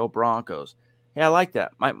fans. Go Broncos. Yeah, I like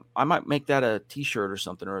that. I might make that a T-shirt or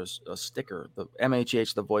something, or a sticker. The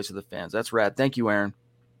MHH, the voice of the fans. That's rad. Thank you, Aaron.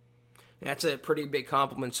 That's a pretty big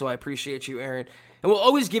compliment, so I appreciate you, Aaron. And we'll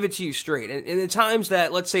always give it to you straight. And in the times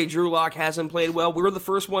that, let's say, Drew Lock hasn't played well, we're the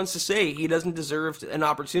first ones to say he doesn't deserve an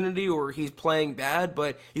opportunity or he's playing bad,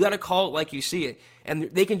 but you got to call it like you see it. And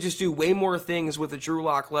they can just do way more things with a Drew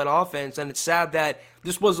Lock-led offense, and it's sad that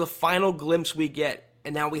this was the final glimpse we get,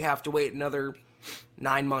 and now we have to wait another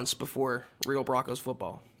 9 months before real Broncos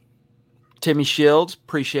football. Timmy Shields,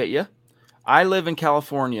 appreciate you. I live in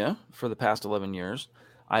California for the past 11 years.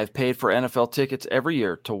 I have paid for NFL tickets every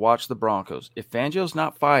year to watch the Broncos. If Fangio's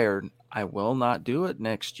not fired, I will not do it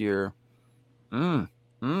next year. How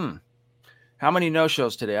many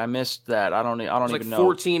no-shows today? I missed that. I don't even know.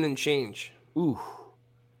 14 and change. Ooh.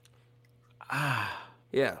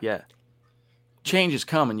 Yeah. Change is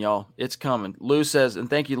coming, y'all. It's coming. Lou says, and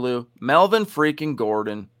thank you, Lou, Melvin freaking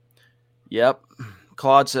Gordon. Yep.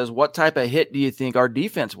 Claude says, what type of hit do you think our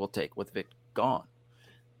defense will take with Vic gone?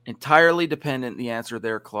 Entirely dependent, the answer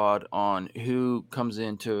there, Claude, on who comes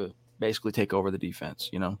in to basically take over the defense.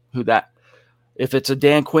 If it's a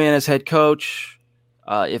Dan Quinn as head coach,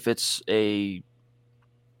 if it's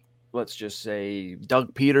let's just say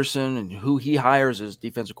Doug Peterson and who he hires as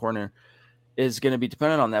defensive coordinator is going to be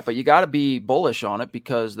dependent on that. But you got to be bullish on it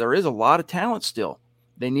because there is a lot of talent still.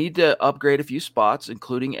 They need to upgrade a few spots,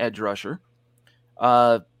 including edge rusher.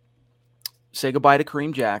 Say goodbye to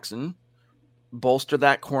Kareem Jackson. Bolster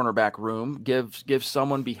that cornerback room. Give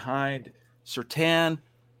someone behind Surtain,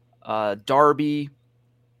 Darby.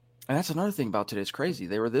 And that's another thing about today. It's crazy.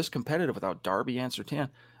 They were this competitive without Darby and Surtain.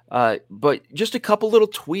 But just a couple little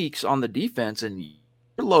tweaks on the defense, and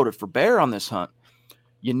you're loaded for bear on this hunt.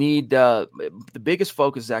 You need the biggest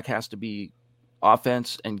focus, Zach, has to be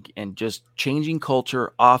offense and just changing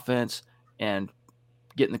culture, offense, and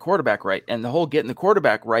getting the quarterback right. And the whole getting the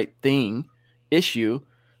quarterback right issue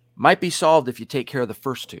might be solved if you take care of the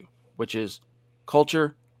first two, which is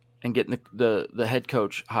culture and getting the head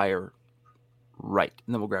coach hire right.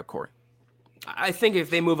 And then we'll grab Corey. I think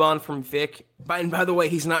if they move on from Vic, and by the way,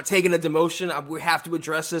 he's not taking a demotion. We have to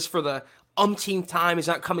address this for the umpteenth time. He's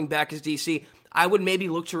not coming back as DC. I would maybe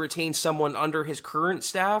look to retain someone under his current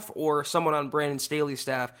staff or someone on Brandon Staley's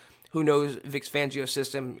staff who knows Vic Fangio's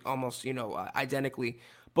system almost, identically.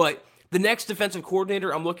 But the next defensive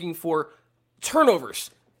coordinator, I'm looking for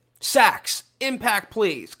turnovers, sacks, impact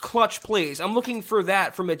plays, clutch plays. I'm looking for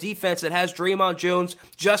that from a defense that has Draymond Jones,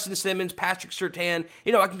 Justin Simmons, Patrick Surtain.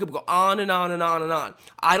 I can go on and on and on and on.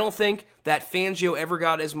 I don't think that Fangio ever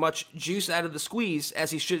got as much juice out of the squeeze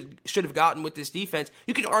as he should have gotten with this defense.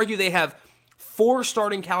 You could argue they have 4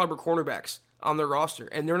 starting caliber cornerbacks on their roster,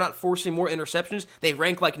 and they're not forcing more interceptions. They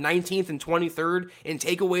rank like 19th and 23rd in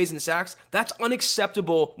takeaways and sacks. That's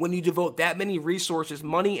unacceptable when you devote that many resources,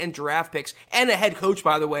 money, and draft picks, and a head coach,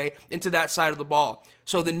 by the way, into that side of the ball.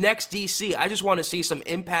 So the next DC, I just want to see some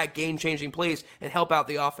impact, game-changing plays and help out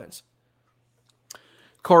the offense.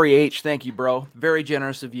 Corey H., thank you, bro. Very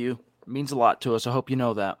generous of you. It means a lot to us. I hope you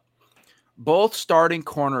know that. Both starting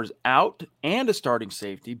corners out and a starting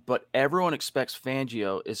safety, but everyone expects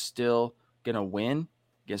Fangio is still going to win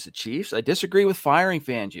against the Chiefs. I disagree with firing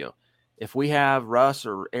Fangio. If we have Russ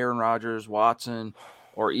or Aaron Rodgers, Watson,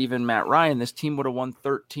 or even Matt Ryan, this team would have won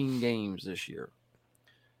 13 games this year.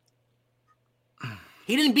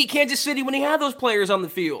 He didn't beat Kansas City when he had those players on the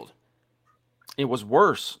field. It was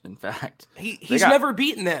worse, in fact. He's never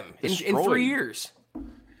beaten them in 3 years.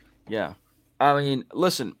 Yeah. I mean,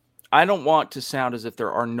 listen, I don't want to sound as if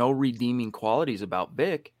there are no redeeming qualities about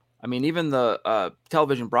Vic. I mean, even the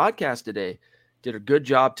television broadcast today did a good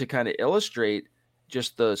job to kind of illustrate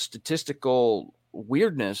just the statistical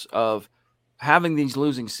weirdness of having these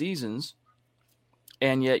losing seasons.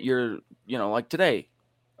 And yet you're, like today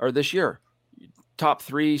or this year, top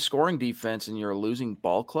 3 scoring defense and you're a losing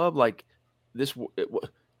ball club. Like this,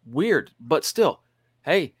 weird, but still,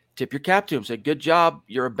 hey, tip your cap to him. Say, good job.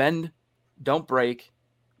 You're a bend, don't break.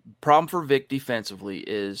 Problem for Vic defensively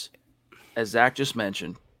is, as Zach just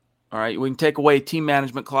mentioned, all right, we can take away team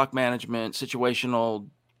management, clock management, situational,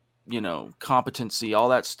 competency, all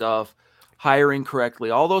that stuff, hiring correctly,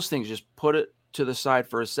 all those things, just put it to the side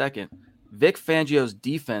for a second. Vic Fangio's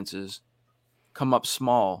defenses come up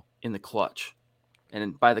small in the clutch.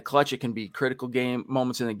 And by the clutch, it can be critical game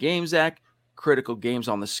moments in the game, Zach, critical games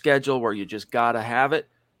on the schedule where you just got to have it.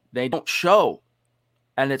 They don't show.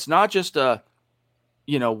 And it's not just a,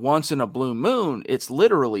 once in a blue moon. It's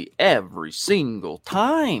literally every single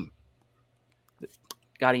time.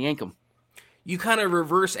 Got to yank them. You kind of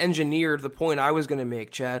reverse engineered the point I was going to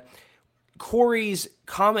make, Chad. Corey's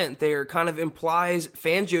comment there kind of implies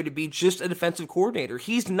Fangio to be just a defensive coordinator.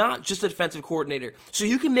 He's not just a defensive coordinator. So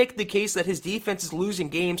you can make the case that his defense is losing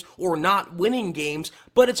games or not winning games,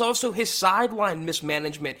 but it's also his sideline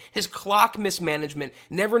mismanagement, his clock mismanagement,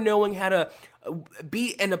 never knowing how to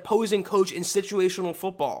beat an opposing coach in situational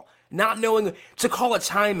football, not knowing to call a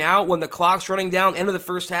timeout when the clock's running down, end of the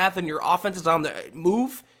first half, and your offense is on the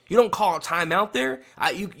move. You don't call a timeout there.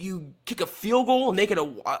 You kick a field goal and make it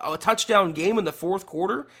a touchdown game in the fourth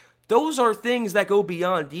quarter. Those are things that go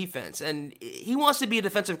beyond defense. And he wants to be a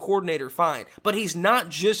defensive coordinator, fine. But he's not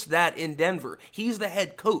just that in Denver. He's the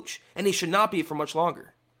head coach, and he should not be for much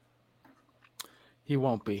longer. He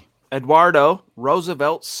won't be. Eduardo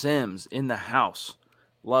Roosevelt Sims in the house.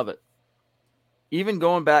 Love it. Even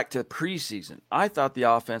going back to preseason, I thought the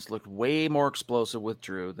offense looked way more explosive with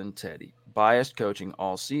Drew than Teddy. Biased coaching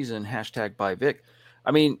all season, hashtag by Vic.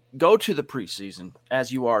 I mean, go to the preseason as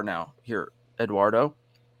you are now here, Eduardo,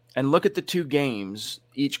 and look at the 2 games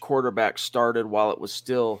each quarterback started while it was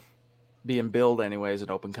still being billed anyways an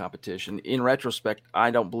open competition. In retrospect,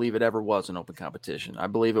 I don't believe it ever was an open competition. I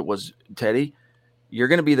believe it was, Teddy, you're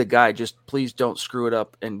going to be the guy. Just please don't screw it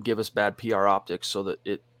up and give us bad PR optics so that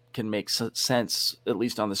it can make sense, at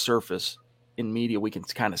least on the surface. In media, we can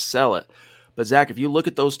kind of sell it. But, Zach, if you look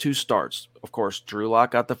at those 2 starts, of course, Drew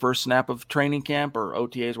Lock got the first snap of training camp or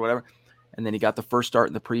OTAs or whatever, and then he got the first start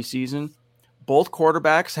in the preseason. Both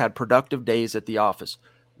quarterbacks had productive days at the office.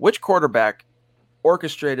 Which quarterback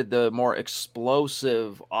orchestrated the more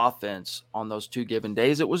explosive offense on those 2 given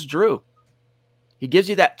days? It was Drew. He gives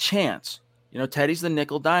you that chance. Teddy's the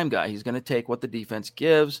nickel dime guy. He's going to take what the defense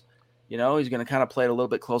gives. He's going to kind of play it a little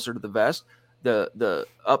bit closer to the vest. The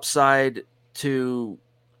upside to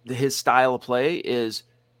his style of play is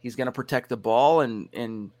he's going to protect the ball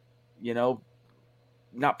and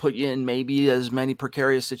not put you in maybe as many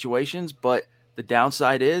precarious situations, but the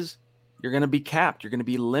downside is you're going to be capped. You're going to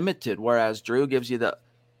be limited, whereas Drew gives you the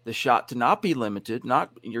shot to not be limited.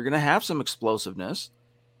 You're going to have some explosiveness,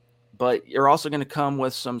 but you're also going to come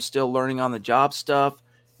with some still learning on the job stuff,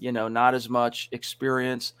 not as much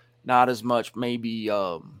experience, not as much maybe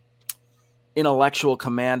intellectual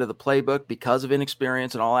command of the playbook because of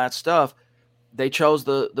inexperience and all that stuff. They chose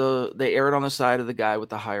they erred on the side of the guy with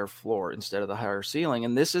the higher floor instead of the higher ceiling.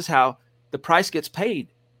 And this is how the price gets paid.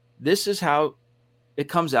 This is how it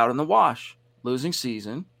comes out in the wash. Losing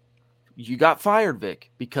season, you got fired,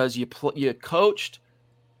 Vic, because you coached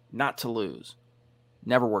not to lose.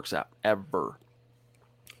 Never works out, ever.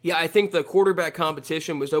 Yeah, I think the quarterback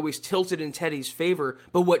competition was always tilted in Teddy's favor,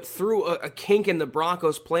 but what threw a kink in the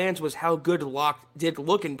Broncos' plans was how good Locke did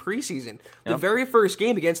look in preseason. The very first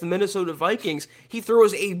game against the Minnesota Vikings, he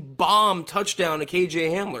throws a bomb touchdown to KJ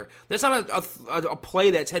Hamler. That's not a play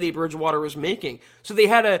that Teddy Bridgewater was making. So they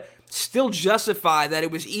had to still justify that it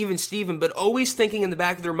was even Steven, but always thinking in the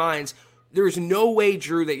back of their minds, there's no way,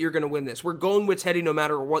 Drew, that you're going to win this. We're going with Teddy no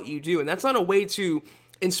matter what you do. And that's not a way to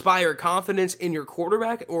inspire confidence in your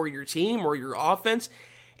quarterback or your team or your offense.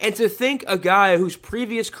 And to think a guy whose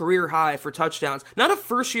previous career high for touchdowns, not a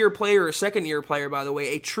first-year player or a second-year player, by the way,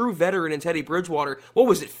 a true veteran in Teddy Bridgewater, what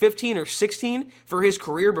was it, 15 or 16 for his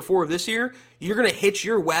career before this year? You're going to hitch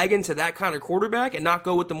your wagon to that kind of quarterback and not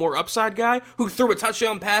go with the more upside guy who threw a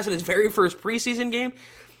touchdown pass in his very first preseason game?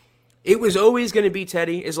 It was always going to be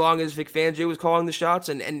Teddy as long as Vic Fangio was calling the shots,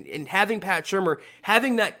 and having Pat Shurmur,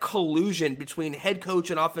 having that collusion between head coach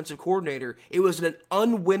and offensive coordinator, it was an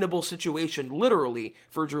unwinnable situation, literally,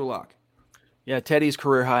 for Drew Lock. Yeah, Teddy's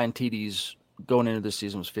career high and TD's going into this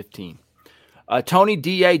season was 15. Tony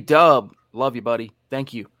D.A. Dub, love you, buddy.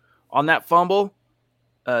 Thank you. On that fumble,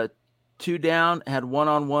 2 down, had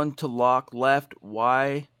one-on-one to Locke left.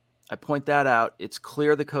 Why? I point that out. It's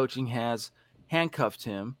clear the coaching has handcuffed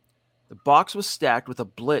him. The box was stacked with a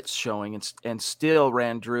blitz showing and still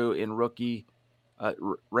ran Drew in rookie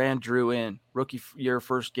year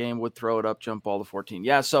first game, would throw it up, jump ball to 14.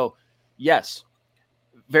 Yeah, so yes,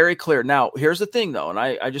 very clear. Now, here's the thing, though, and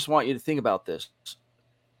I just want you to think about this.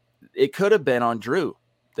 It could have been on Drew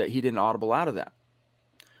that he didn't audible out of that.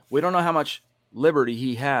 We don't know how much liberty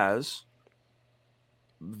he has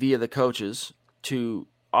via the coaches to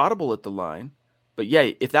audible at the line. But,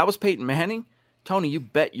 yeah, if that was Peyton Manning, Tony, you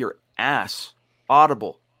bet your ass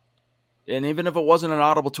audible. And even if it wasn't an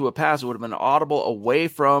audible to a pass, it would have been audible away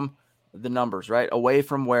from the numbers, right? Away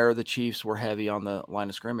from where the Chiefs were heavy on the line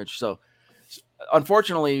of scrimmage. So,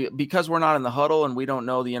 unfortunately, because we're not in the huddle and we don't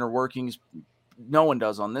know the inner workings, no one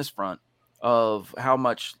does on this front of how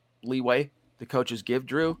much leeway the coaches give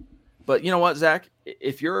Drew. But you know what, Zach?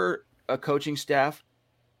 If you're a coaching staff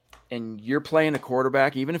and you're playing a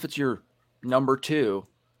quarterback, even if it's your number 2,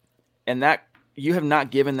 and that you have not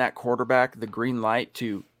given that quarterback the green light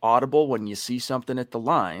to audible when you see something at the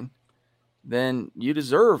line, then you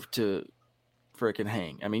deserve to freaking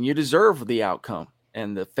hang. I mean, you deserve the outcome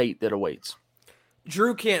and the fate that awaits.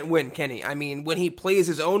 Drew can't win, can he? I mean, when he plays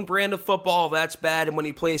his own brand of football, that's bad. And when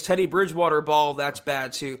he plays Teddy Bridgewater ball, that's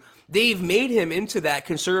bad too. They've made him into that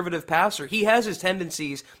conservative passer. He has his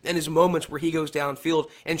tendencies and his moments where he goes downfield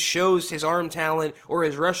and shows his arm talent or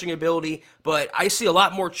his rushing ability, but I see a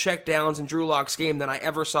lot more check downs in Drew Lock's game than I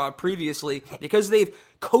ever saw previously because they've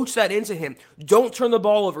coached that into him. Don't turn the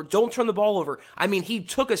ball over. Don't turn the ball over. I mean, he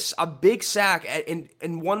took a big sack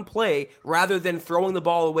in one play rather than throwing the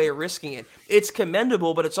ball away or risking it. It's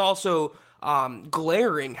commendable, but it's also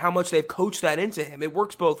glaring how much they've coached that into him. It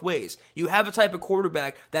works both ways. You have a type of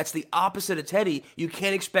quarterback that's the opposite of Teddy. You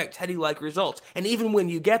can't expect Teddy-like results. And even when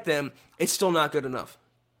you get them, it's still not good enough.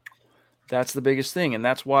 That's the biggest thing. And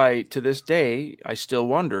that's why to this day, I still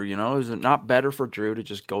wonder, is it not better for Drew to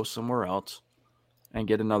just go somewhere else and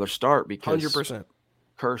get another start? Because 100%.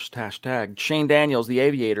 Cursed hashtag. Shane Daniels, the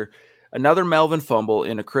Aviator, another Melvin fumble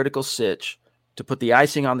in a critical sitch to put the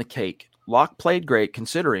icing on the cake. Locke played great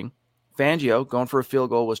considering Fangio going for a field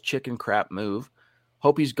goal was chicken crap move.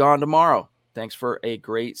 Hope he's gone tomorrow. Thanks for a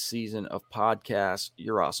great season of podcasts.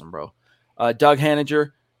 You're awesome, bro. Doug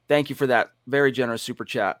Hanninger, thank you for that very generous super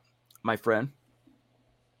chat, my friend.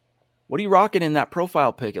 What are you rocking in that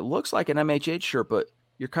profile pic? It looks like an MHH shirt, but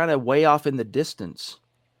you're kind of way off in the distance,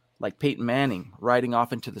 like Peyton Manning riding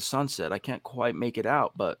off into the sunset. I can't quite make it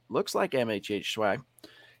out, but looks like MHH swag.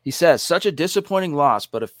 He says, such a disappointing loss,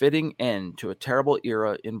 but a fitting end to a terrible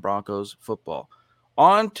era in Broncos football.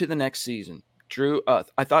 On to the next season.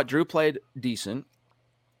 I thought Drew played decent.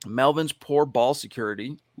 Melvin's poor ball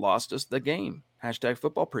security lost us the game. Hashtag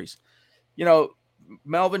football priest.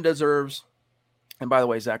 Melvin deserves, and by the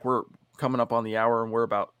way, Zach, we're coming up on the hour and we're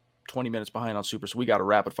about 20 minutes behind on Super, so we got a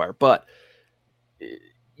rapid fire. But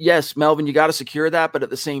yes, Melvin, you got to secure that. But at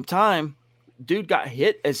the same time, dude got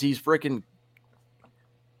hit as he's freaking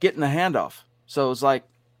getting the handoff. So it's like,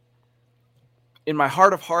 in my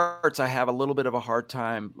heart of hearts, I have a little bit of a hard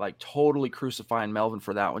time, like totally crucifying Melvin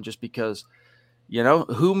for that one, just because,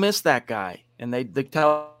 who missed that guy? And they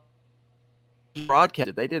tell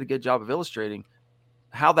broadcast, they did a good job of illustrating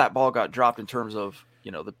how that ball got dropped in terms of,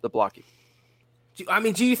 the blocking.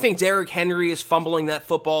 Do you think Derrick Henry is fumbling that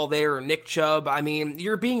football there, or Nick Chubb? I mean,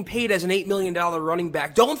 you're being paid as an $8 million running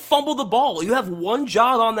back. Don't fumble the ball. You have one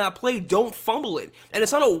job on that play. Don't fumble it. And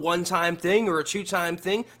it's not a one-time thing or a two-time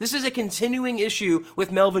thing. This is a continuing issue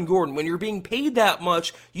with Melvin Gordon. When you're being paid that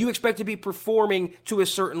much, you expect to be performing to a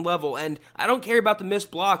certain level. And I don't care about the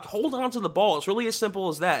missed block. Hold on to the ball. It's really as simple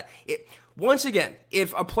as that. Once again,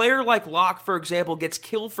 if a player like Locke, for example, gets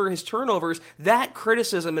killed for his turnovers, that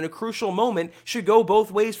criticism in a crucial moment should go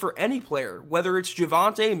both ways for any player, whether it's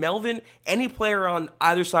Javonte, Melvin, any player on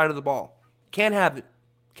either side of the ball. Can't happen.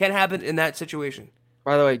 Can't happen in that situation.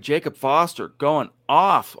 By the way, Jacob Foster going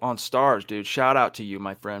off on stars, dude. Shout out to you,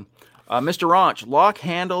 my friend. Mr. Raunch, Locke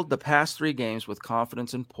handled the past 3 games with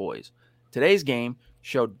confidence and poise. Today's game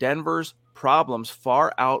showed Denver's problems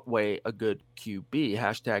far outweigh a good QB.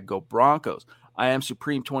 Hashtag go Broncos. I am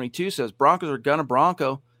Supreme 22 says Broncos are gonna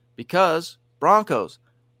Bronco because Broncos.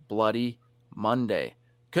 Bloody Monday.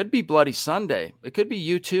 Could be Bloody Sunday. It could be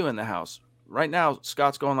you too in the house. Right now,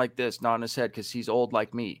 Scott's going like this, nodding his head because he's old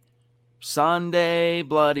like me. Sunday,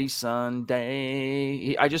 Bloody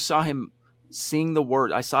Sunday. I just saw him sing the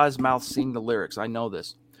word. I saw his mouth sing the lyrics. I know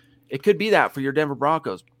this. It could be that for your Denver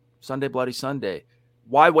Broncos. Sunday, Bloody Sunday.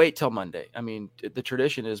 Why wait till Monday? I mean, the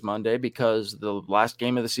tradition is Monday because the last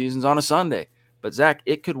game of the season's on a Sunday. But, Zach,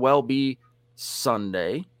 it could well be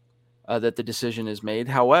Sunday that the decision is made.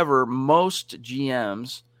 However, most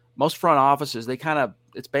GMs, most front offices,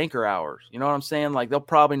 it's banker hours. You know what I'm saying? Like, they'll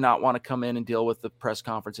probably not want to come in and deal with the press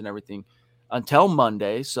conference and everything until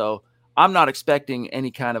Monday. So I'm not expecting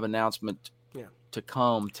any kind of announcement to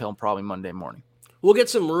come till probably Monday morning. We'll get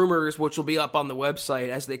some rumors, which will be up on the website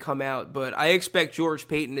as they come out, but I expect George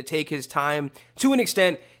Paton to take his time to an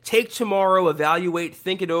extent, take tomorrow, evaluate,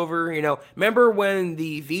 think it over. Remember when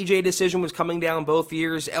the VJ decision was coming down both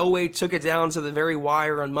years? Elway took it down to the very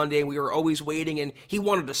wire on Monday. We were always waiting, and he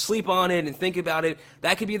wanted to sleep on it and think about it.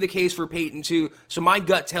 That could be the case for Paton, too. So my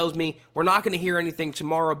gut tells me we're not going to hear anything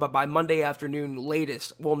tomorrow, but by Monday afternoon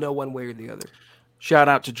latest, we'll know one way or the other. Shout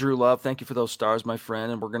out to Drew Love. Thank you for those stars, my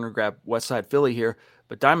friend. And we're going to grab Westside Philly here.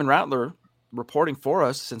 But Diamond Rattler reporting for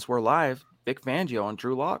us, since we're live, Vic Fangio on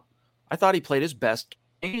Drew Lock. I thought he played his best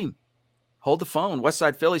game. Hold the phone.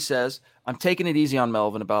 Westside Philly says, I'm taking it easy on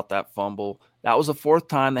Melvin about that fumble. That was the fourth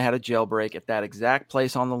time they had a jailbreak at that exact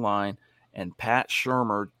place on the line, and Pat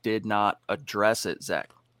Shurmur did not address it,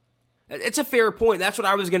 Zach. It's a fair point. That's what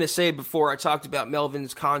I was going to say before I talked about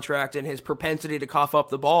Melvin's contract and his propensity to cough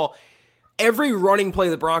up the ball. Every running play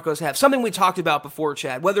the Broncos have, something we talked about before,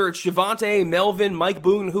 Chad, whether it's Javonte, Melvin, Mike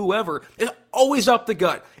Boone, whoever, it's always up the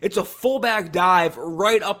gut. It's a fullback dive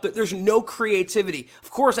right up there's no creativity. Of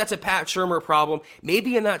course, that's a Pat Shurmur problem.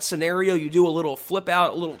 Maybe in that scenario, you do a little flip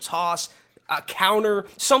out, a little toss, a counter,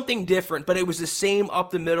 something different, but it was the same up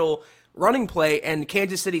the middle running play, and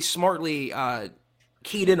Kansas City smartly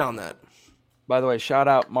keyed in on that. By the way, shout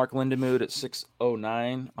out Mark Lindemood at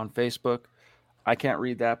 609 on Facebook. I can't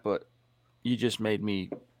read that, but you just made me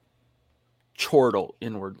chortle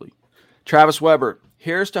inwardly. Travis Weber,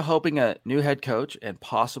 here's to hoping a new head coach and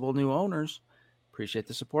possible new owners. Appreciate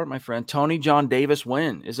the support, my friend. Tony John Davis,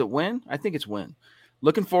 win. Is it win? I think it's win.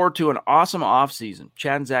 Looking forward to an awesome offseason.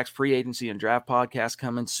 Chad and Zach's free agency and draft podcast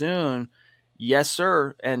coming soon. Yes,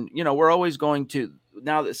 sir. And, we're always going to,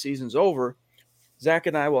 now that the season's over, Zach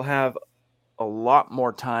and I will have a lot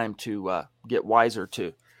more time to get wiser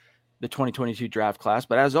to the 2022 draft class.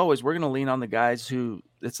 But as always, we're going to lean on the guys who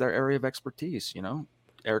it's their area of expertise,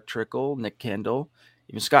 Eric Trickle, Nick Kendall,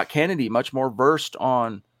 even Scott Kennedy, much more versed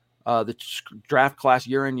on the draft class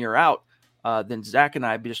year in, year out than Zach and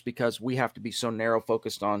I, just because we have to be so narrow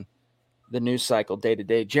focused on the news cycle day to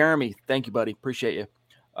day. Jeremy, thank you, buddy. Appreciate you.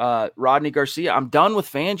 Rodney Garcia, I'm done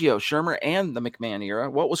with Fangio, Shurmur, and the McMahon era.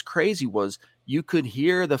 What was crazy was you could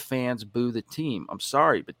hear the fans boo the team. I'm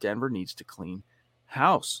sorry, but Denver needs to clean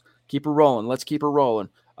house. Keep her rolling. Let's keep her rolling.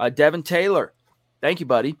 Devin Taylor, thank you,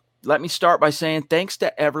 buddy. Let me start by saying thanks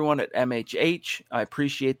to everyone at MHH. I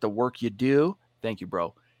appreciate the work you do. Thank you,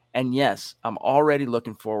 bro. And yes, I'm already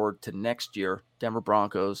looking forward to next year, Denver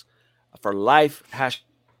Broncos for life.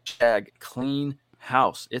 #clean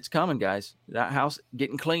house. It's coming, guys. That house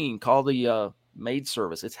getting clean. Call the maid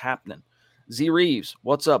service. It's happening. Z Reeves,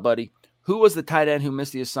 what's up, buddy? Who was the tight end who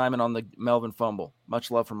missed the assignment on the Melvin fumble? Much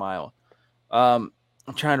love from Iowa.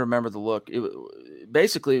 I'm trying to remember the look.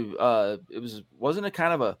 Wasn't it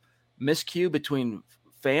kind of a miscue between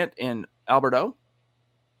Fant and Alberto?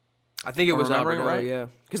 I think it was Alberto, right? Yeah.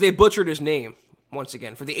 Because they butchered his name once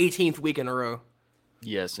again for the 18th week in a row.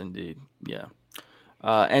 Yes, indeed. Yeah.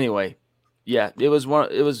 Anyway, yeah, it was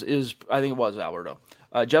I think it was Alberto.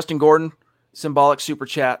 Justin Gordon, symbolic super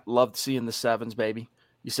chat. Loved seeing the sevens, baby.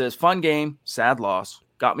 He says, fun game, sad loss.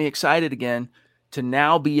 Got me excited again to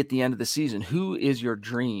now be at the end of the season. Who is your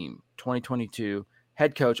dream 2022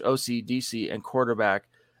 head coach, OC, DC, and quarterback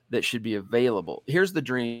that should be available? Here's the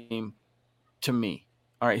dream to me.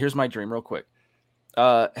 All right, here's my dream real quick.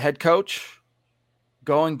 Head coach,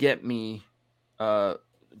 go and get me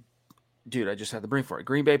dude, I just had the brain for it.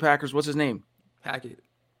 Green Bay Packers, what's his name? Hackett.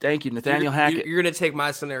 Thank you, Nathaniel Hackett. You're going to take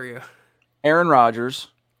my scenario. Aaron Rodgers.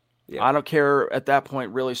 Yeah. I don't care at that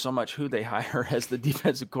point really so much who they hire as the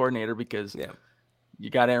defensive coordinator because you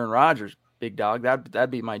got Aaron Rodgers, big dog.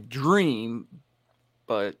 That'd be my dream.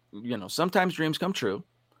 But, sometimes dreams come true.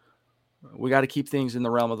 We got to keep things in the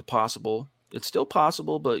realm of the possible. It's still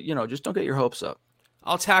possible, but, just don't get your hopes up.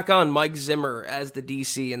 I'll tack on Mike Zimmer as the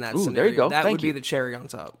DC in that scenario. There you go. That would be the cherry on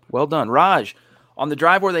top. Well done. Raj, on the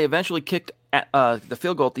drive where they eventually kicked the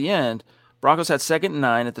field goal at the end, Broncos had 2nd and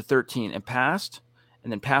 9 at the 13 and passed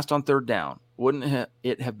on 3rd down. Wouldn't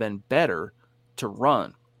it have been better to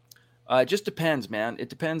run? It just depends, man. It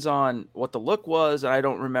depends on what the look was. I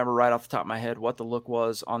don't remember right off the top of my head what the look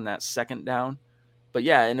was on that 2nd down. But,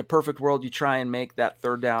 yeah, in a perfect world, you try and make that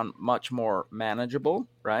 3rd down much more manageable,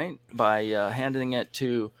 right, by handing it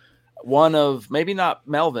to one of maybe not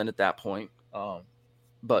Melvin at that point,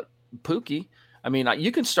 but Pookie. I mean,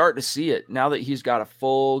 you can start to see it now that he's got a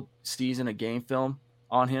full season of game film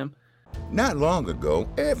on him. Not long ago,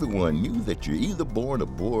 everyone knew that you're either born a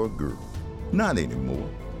boy or girl. Not anymore.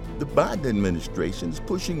 The Biden administration is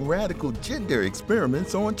pushing radical gender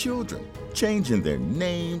experiments on children, changing their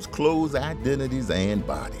names, clothes, identities, and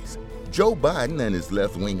bodies. Joe Biden and his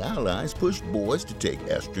left-wing allies push boys to take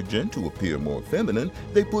estrogen to appear more feminine.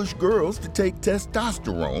 They push girls to take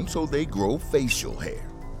testosterone so they grow facial hair.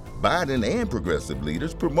 Biden and progressive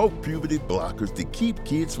leaders promote puberty blockers to keep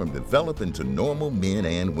kids from developing to normal men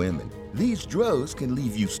and women. These drugs can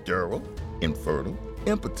leave you sterile, infertile,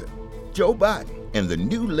 impotent. Joe Biden and the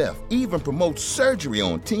new left even promotes surgery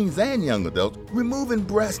on teens and young adults, removing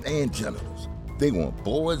breast and genitals. They want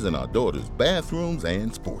boys in our daughters' bathrooms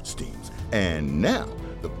and sports teams. And now,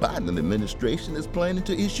 the Biden administration is planning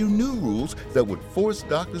to issue new rules that would force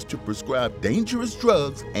doctors to prescribe dangerous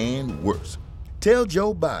drugs and worse. Tell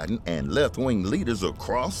Joe Biden and left-wing leaders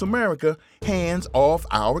across America, hands off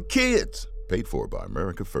our kids. Paid for by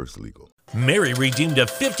America First Legal. Mary redeemed a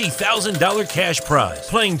 $50,000 cash prize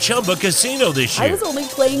playing Chumba Casino this year. I was only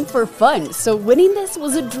playing for fun, so winning this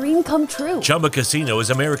was a dream come true. Chumba Casino is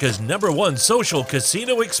America's #1 social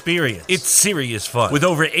casino experience. It's serious fun. With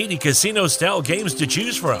over 80 casino-style games to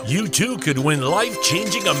choose from, you too could win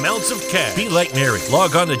life-changing amounts of cash. Be like Mary.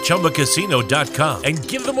 Log on to ChumbaCasino.com and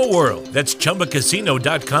give them a whirl. That's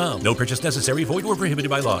ChumbaCasino.com. No purchase necessary. Void or prohibited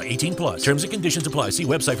by law. 18+. Terms and conditions apply. See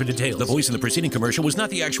website for details. The voice in the preceding commercial was not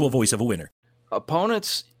the actual voice of a winner.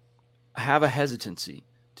 Opponents have a hesitancy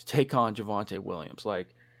to take on Javonte Williams. Like,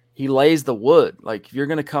 he lays the wood. Like, if you're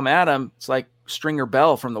going to come at him, it's like Stringer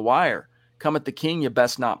Bell from The Wire. Come at the king, you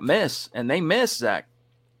best not miss. And they miss, Zach.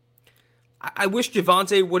 I wish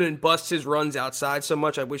Javonte wouldn't bust his runs outside so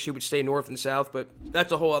much. I wish he would stay north and south, but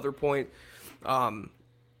that's a whole other point. On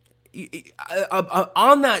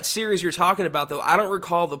that series you're talking about, though, I don't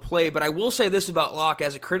recall the play, but I will say this about Locke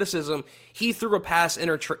as a criticism. He threw a pass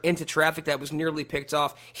into traffic that was nearly picked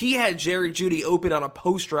off. He had Jerry Jeudy open on a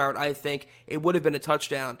post route, I think. It would have been a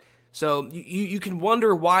touchdown. So you can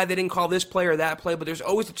wonder why they didn't call this play or that play, but there's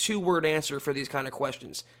always a two-word answer for these kind of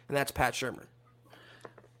questions, and that's Pat Shurmur.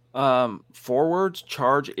 Forwards,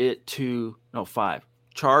 charge it to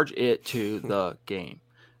the game.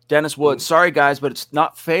 Dennis Wood, sorry guys, but it's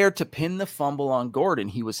not fair to pin the fumble on Gordon.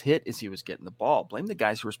 He was hit as he was getting the ball. Blame the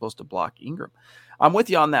guys who were supposed to block Ingram. I'm with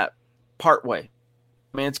you on that part way.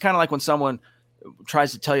 I mean, it's kind of like when someone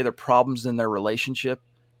tries to tell you their problems in their relationship.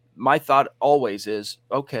 My thought always is,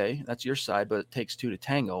 okay, that's your side, but it takes two to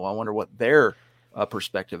tango. I wonder what their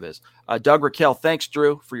perspective is. Doug Raquel, thanks,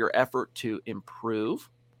 Drew, for your effort to improve.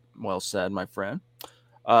 Well said, my friend.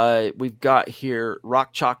 We've got here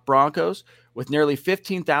Rock Chalk Broncos. With nearly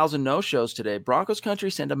 15,000 no-shows today, Broncos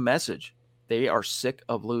country sent a message. They are sick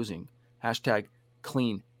of losing. Hashtag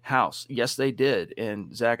clean house. Yes, they did.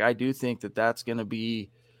 And, Zach, I do think that that's going to be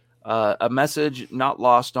a message not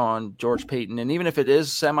lost on George Paton. And even if it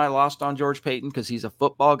is semi-lost on George Paton because he's a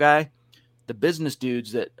football guy, the business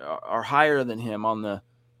dudes that are higher than him on the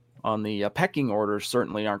pecking order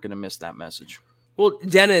certainly aren't going to miss that message. Well,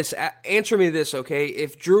 Dennis, answer me this, okay?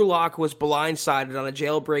 If Drew Lock was blindsided on a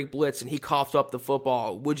jailbreak blitz and he coughed up the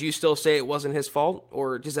football, would you still say it wasn't his fault,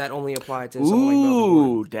 or does that only apply to someone like Melvin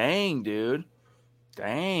Gordon? Dang, dude.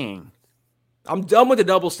 Dang. I'm done with the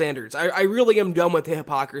double standards. I really am done with the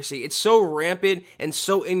hypocrisy. It's so rampant and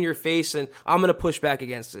so in your face, and I'm going to push back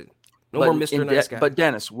against it. No more Mr. Nice Guy. But,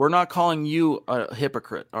 Dennis, we're not calling you a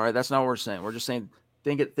hypocrite, all right? That's not what we're saying. We're just saying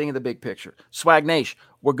think of the big picture. Swag Nation,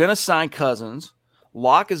 we're going to sign Cousins.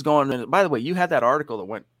 Locke is going – by the way, you had that article that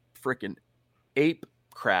went freaking ape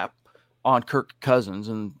crap on Kirk Cousins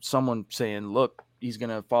and someone saying, look, he's going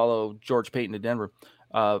to follow George Paton to Denver.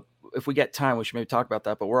 If we get time, we should maybe talk about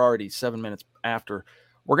that, but we're already 7 minutes after.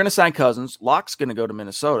 We're going to sign Cousins. Locke's going to go to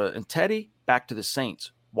Minnesota, and Teddy back to the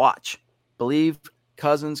Saints. Watch. Believe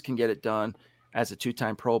Cousins can get it done as a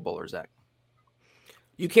two-time Pro Bowler, Zach.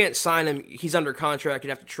 You can't sign him. He's under contract.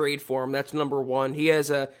 You'd have to trade for him. That's number one. He has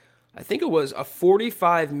I think it was a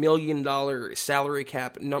 $45 million salary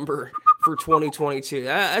cap number for 2022.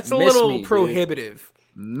 That's a little prohibitive. Dude.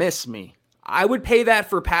 Miss me. I would pay that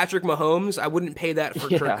for Patrick Mahomes. I wouldn't pay that for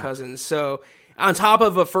Kirk Cousins. So on top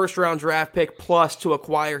of a first-round draft pick plus to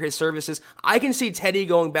acquire his services, I can see Teddy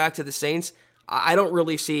going back to the Saints. I don't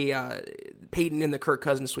really see Peyton in the Kirk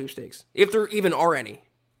Cousins sweepstakes, if there even are any.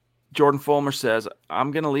 Jordan Fulmer says,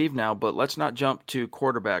 I'm going to leave now, but let's not jump to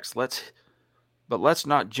quarterbacks. Let's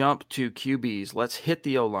not jump to QBs. Let's hit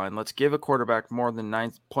the O-line. Let's give a quarterback more than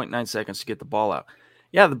 9.9 seconds to get the ball out.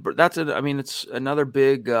 Yeah, it's another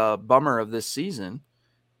big bummer of this season.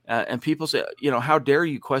 And people say, how dare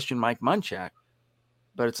you question Mike Munchak?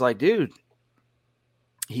 But it's like, dude,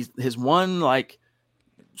 his one like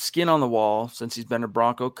skin on the wall since he's been a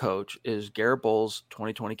Bronco coach is Garrett Bowles'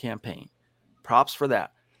 2020 campaign. Props for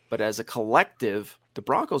that. But as a collective, the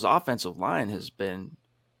Broncos' offensive line has been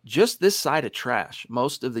just this side of trash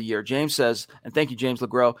most of the year. James says, and thank you, James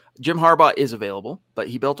LeGros, Jim Harbaugh is available, but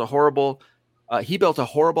he built a horrible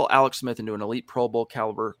Alex Smith into an elite Pro Bowl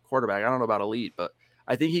caliber quarterback. I don't know about elite, but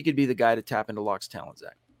I think he could be the guy to tap into Locke's talent,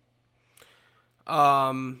 Zach.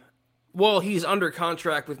 Well, he's under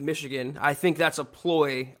contract with Michigan. I think that's a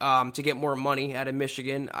ploy to get more money out of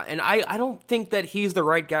Michigan. And I don't think that he's the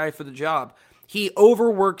right guy for the job. He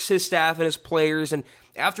overworks his staff and his players. And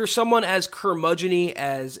after someone as curmudgeon-y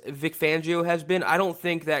as Vic Fangio has been, I don't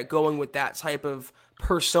think that going with that type of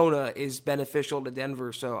persona is beneficial to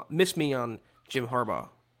Denver. So miss me on Jim Harbaugh.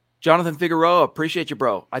 Jonathan Figueroa, appreciate you,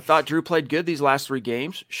 bro. I thought Drew played good these last 3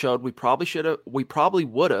 games. Showed we probably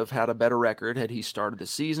would have had a better record had he started the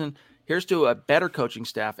season. Here's to a better coaching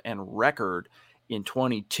staff and record in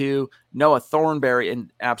 22. Noah Thornberry,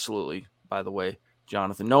 and absolutely, by the way,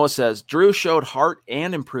 Jonathan. Noah says, Drew showed heart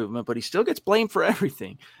and improvement, but he still gets blamed for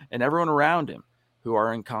everything and everyone around him who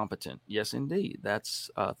are incompetent. Yes, indeed. That's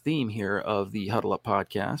a theme here of the Huddle Up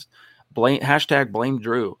podcast. Blame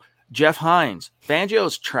Drew. Jeff Hines,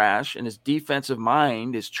 Fangio's trash and his defensive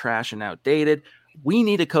mind is trash and outdated. We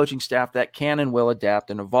need a coaching staff that can and will adapt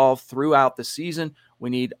and evolve throughout the season. We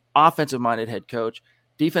need offensive-minded head coach.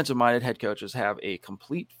 Defensive-minded head coaches have been a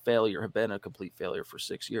complete failure for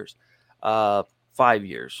 6 years. 5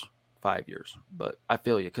 years. But I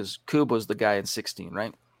feel you because Koob was the guy in 16,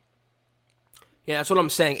 right? Yeah, that's what I'm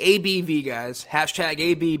saying. ABV, guys. Hashtag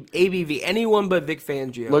ABV. Anyone but Vic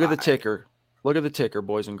Fangio. Look at the ticker. Look at the ticker,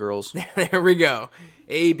 boys and girls. There we go.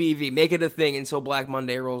 ABV. Make it a thing until Black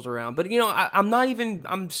Monday rolls around. But,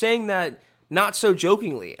 I'm saying that not so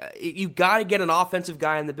jokingly. You got to get an offensive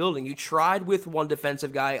guy in the building. You tried with one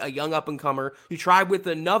defensive guy, a young up-and-comer. You tried with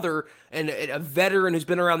another, and a veteran who's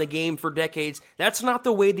been around the game for decades. That's not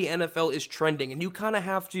the way the NFL is trending, and you kind of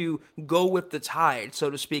have to go with the tide,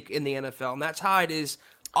 so to speak, in the NFL. And that tide is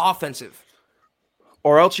offensive.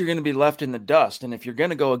 Or else you're going to be left in the dust. And if you're going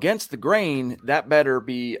to go against the grain, that better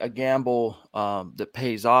be a gamble that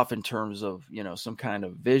pays off in terms of, some kind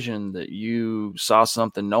of vision that you saw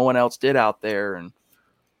something no one else did out there. And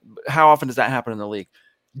how often does that happen in the league?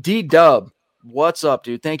 D-Dub, what's up,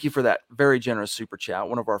 dude? Thank you for that very generous super chat.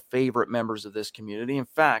 One of our favorite members of this community. In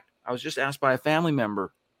fact, I was just asked by a family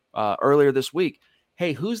member earlier this week,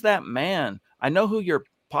 hey, who's that man? I know who your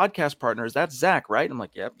podcast partner is. That's Zach, right? I'm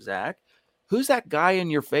like, yep, Zach. Who's that guy in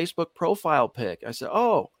your Facebook profile pic? I said,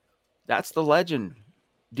 oh, that's the legend,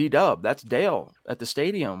 D-Dub. That's Dale at the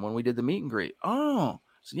stadium when we did the meet and greet. Oh,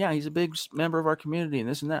 so yeah, he's a big member of our community and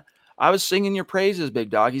this and that. I was singing your praises, big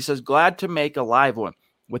dog. He says, glad to make a live one.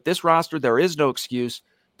 With this roster, there is no excuse.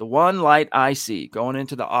 The one light I see going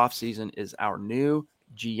into the offseason is our new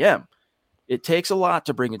GM. It takes a lot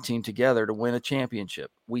to bring a team together to win a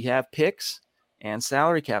championship. We have picks and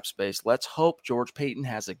salary cap space. Let's hope George Paton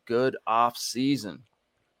has a good off season.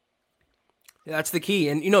 Yeah, that's the key.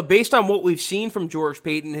 And, based on what we've seen from George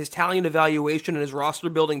Paton, his talent evaluation and his roster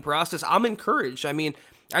building process, I'm encouraged. I mean,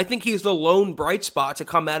 I think he's the lone bright spot to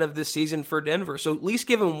come out of this season for Denver. So at least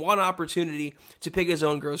give him one opportunity to pick his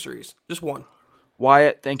own groceries. Just one.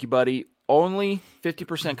 Wyatt, thank you, buddy. Only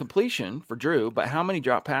 50% completion for Drew, but how many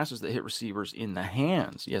drop passes that hit receivers in the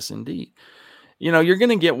hands? Yes, indeed. You're going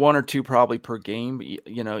to get 1 or 2 probably per game.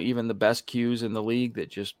 Even the best Qs in the league that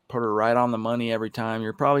just put her right on the money every time.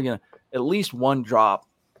 You're probably going to at least 1 drop.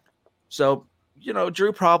 So,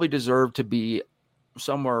 Drew probably deserved to be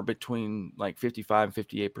somewhere between like 55 and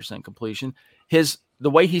 58% completion. The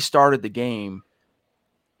way he started the game,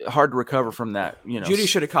 hard to recover from that. Judy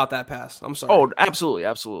should have caught that pass. I'm sorry. Oh, absolutely,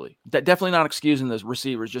 absolutely. Definitely not excusing the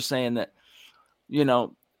receivers. Just saying that,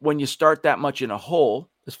 when you start that much in a hole,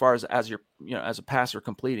 as far as your, as a passer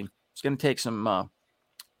completing, it's going to take some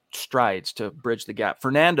strides to bridge the gap.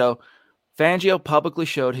 Fernando, Fangio publicly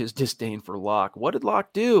showed his disdain for Locke. What did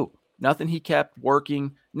Locke do? Nothing. He kept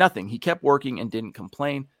working and didn't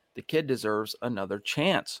complain. The kid deserves another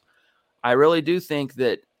chance. I really do think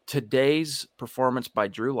that today's performance by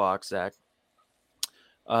Drew Lock, Zach,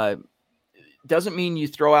 doesn't mean you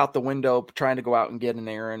throw out the window trying to go out and get an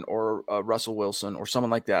Aaron or Russell Wilson or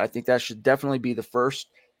someone like that. I think that should definitely be the first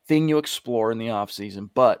thing you explore in the offseason.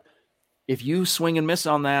 But if you swing and miss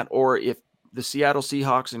on that, or if the Seattle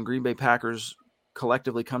Seahawks and Green Bay Packers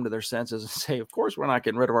collectively come to their senses and say, of course, we're not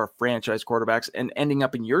getting rid of our franchise quarterbacks and ending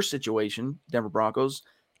up in your situation, Denver Broncos.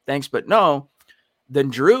 Thanks, but no, then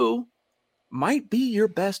Drew might be your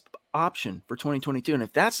best option for 2022. And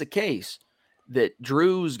if that's the case, that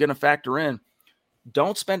Drew's going to factor in,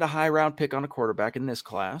 don't spend a high round pick on a quarterback in this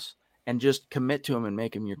class and just commit to him and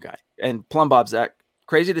make him your guy. And Plum Bob, Zach,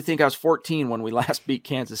 crazy to think I was 14 when we last beat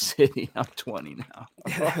Kansas City. I'm 20 now.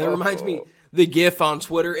 That reminds me, the GIF on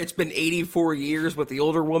Twitter, it's been 84 years with the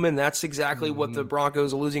older woman. That's exactly what the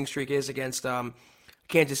Broncos' losing streak is against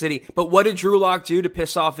Kansas City. But what did Drew Lock do to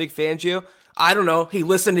piss off Vic Fangio? I don't know. He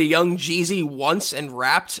listened to Young Jeezy once and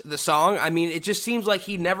rapped the song. I mean, it just seems like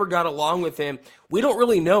he never got along with him. We don't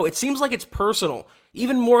really know. It seems like it's personal,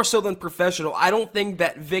 even more so than professional. I don't think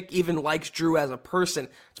that Vic even likes Drew as a person.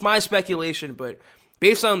 It's my speculation, but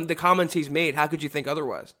based on the comments he's made, how could you think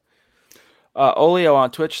otherwise? Olio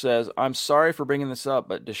on Twitch says, I'm sorry for bringing this up,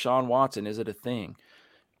 but Deshaun Watson, is it a thing?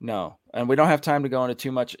 No. And we don't have time to go into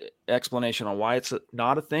too much explanation on why it's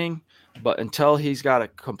not a thing, but until he's got a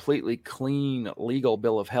completely clean legal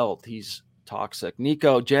bill of health, he's toxic.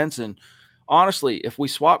 Nico Jensen, honestly, if we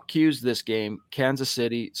swap cues this game, Kansas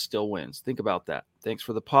City still wins. Think about that. Thanks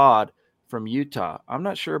for the pod from Utah. I'm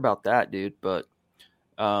not sure about that, dude, but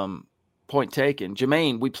point taken.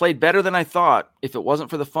 Jermaine, we played better than I thought. If it wasn't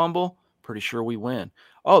for the fumble, pretty sure we win.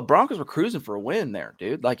 Oh, the Broncos were cruising for a win there,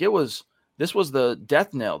 dude. Like this was the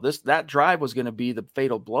death knell. That drive was going to be the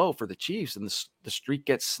fatal blow for the Chiefs, and the streak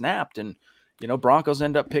gets snapped, and Broncos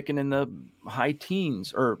end up picking in the high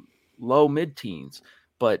teens or low mid teens.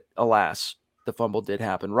 But alas, the fumble did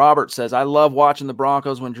happen. Robert says, I love watching the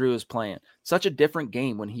Broncos when Drew is playing. Such a different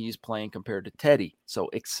game when he's playing compared to Teddy. So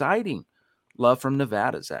exciting. Love from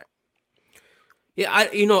Nevada, Zach. Yeah,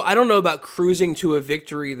 I don't know about cruising to a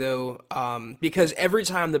victory, though, because every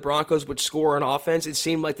time the Broncos would score on offense, it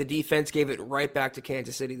seemed like the defense gave it right back to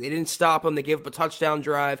Kansas City. They didn't stop them. They gave up a touchdown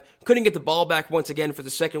drive. Couldn't get the ball back once again for the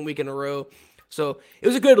second week in a row. So it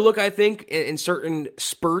was a good look, I think, in certain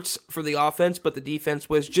spurts for the offense, but the defense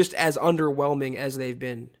was just as underwhelming as they've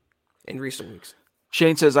been in recent weeks.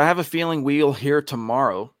 Shane says, I have a feeling we'll hear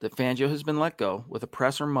tomorrow that Fangio has been let go with a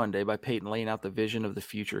presser Monday by Peyton laying out the vision of the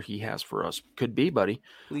future he has for us. Could be, buddy.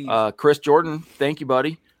 Chris Jordan, thank you,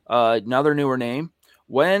 buddy. Another newer name.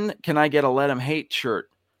 When can I get a Let 'em Hate shirt?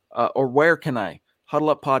 Or where can I?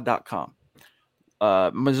 HuddleUpPod.com.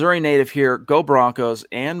 Missouri native here. Go Broncos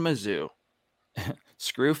and Mizzou.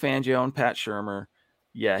 Screw Fangio and Pat Shurmur.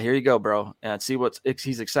 Yeah, here you go, bro. And see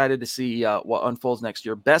he's excited to see what unfolds next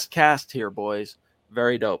year. Best cast here, boys.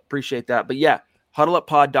 Very dope. Appreciate that. But yeah,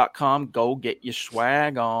 huddleuppod.com. Go get your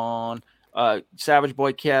swag on. Savage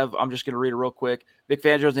Boy Kev, I'm just going to read it real quick. Vic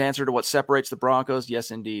Fangio's answer to what separates the Broncos.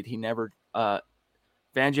 Yes, indeed. He never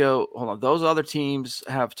Fangio, hold on. Those other teams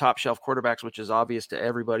have top shelf quarterbacks, which is obvious to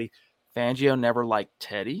everybody. Fangio never liked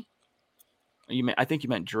Teddy. I think you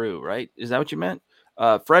meant Drew, right? Is that what you meant?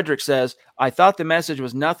 Frederick says, I thought the message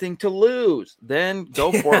was nothing to lose. Then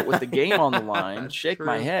go for it with the game on the line. Shake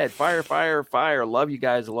my head. Fire, fire, fire. Love you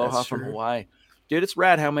guys. Aloha from Hawaii. Dude, it's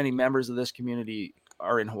rad how many members of this community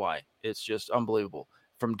are in Hawaii. It's just unbelievable.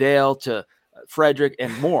 From Dale to Frederick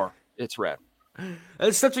and more. It's rad.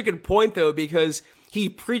 That's such a good point, though, because he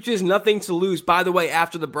preaches nothing to lose, by the way,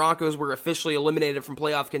 after the Broncos were officially eliminated from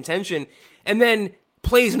playoff contention, and then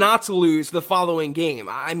plays not to lose the following game.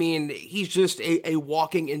 I mean, he's just a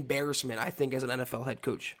walking embarrassment, I think, as an NFL head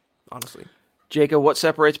coach, honestly. Jacob, what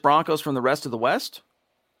separates Broncos from the rest of the West?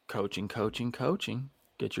 Coaching, coaching, coaching.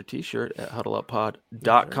 Get your t-shirt at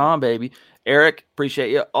huddleuppod.com, baby. Eric,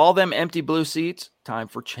 appreciate you. All them empty blue seats, time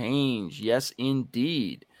for change. Yes,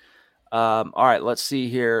 indeed. All right, let's see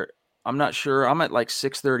here. I'm not sure. I'm at like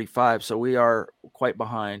 6:35, so we are quite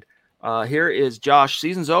behind. Here is Josh.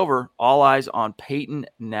 Season's over. All eyes on Peyton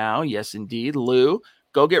now. Yes, indeed. Lou,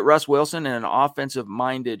 go get Russ Wilson and an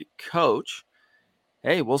offensive-minded coach.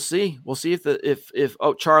 Hey, we'll see. We'll see if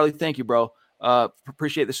oh, Charlie, thank you, bro.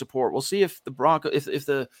 Appreciate the support. We'll see if the Broncos, if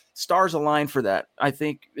the stars align for that. I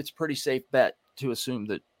think it's a pretty safe bet to assume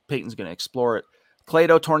that Peyton's going to explore it.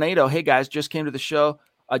 Clado Tornado. Hey guys, just came to the show.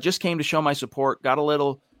 Just came to show my support. Got a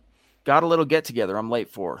little get together I'm late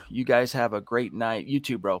for. You guys have a great night. You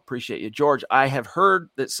too, bro. Appreciate you. George, I have heard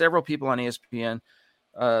that several people on ESPN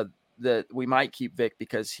that we might keep Vic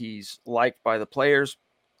because he's liked by the players.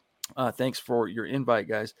 Thanks for your invite,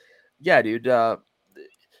 guys. Yeah, dude. The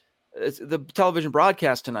television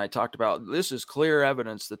broadcast tonight talked about this is clear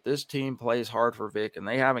evidence that this team plays hard for Vic and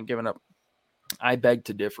they haven't given up. I beg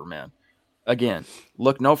to differ, man. Again,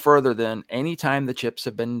 look no further than any time the chips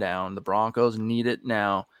have been down. The Broncos need it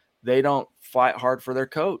now. They don't fight hard for their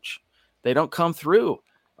coach. They don't come through.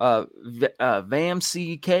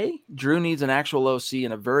 VAMCK, Drew needs an actual OC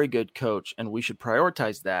and a very good coach, and we should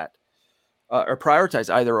prioritize that. Or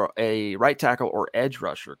prioritize either a right tackle or edge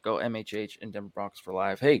rusher. Go MHH and Denver Broncos for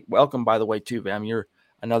life. Hey, welcome, by the way, too, Vam. You're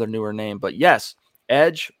another newer name. But yes,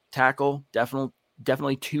 edge, tackle,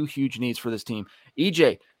 definitely two huge needs for this team.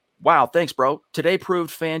 EJ, wow, thanks, bro. Today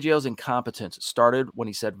proved Fangio's incompetence. It started when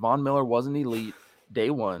he said Von Miller wasn't elite day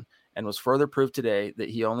one, and was further proved today that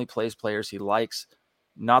he only plays players he likes,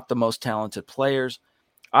 not the most talented players.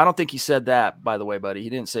 I don't think he said that, by the way, buddy. He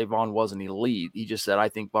didn't say Von wasn't elite. He just said, I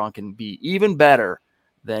think Von can be even better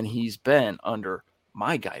than he's been under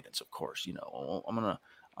my guidance, of course. You know, I'm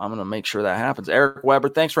gonna make sure that happens. Eric Weber,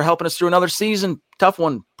 thanks for helping us through another season. Tough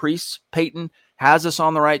one. Priest Peyton has us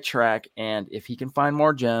on the right track, and if he can find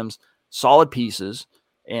more gems, solid pieces,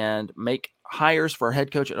 and make hires for head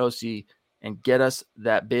coach and OC and get us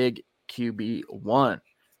that big QB1.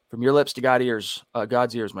 From your lips to God's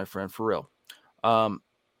ears, my friend, for real.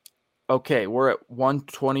 Okay, we're at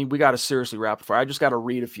 120. We got to seriously rapid fire. I just got to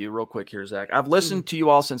read a few real quick here, Zach. I've listened to you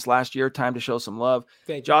all since last year. Time to show some love.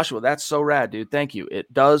 Thank you. Joshua, that's so rad, dude. Thank you.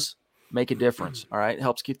 It does make a difference, all right? It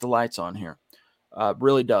helps keep the lights on here.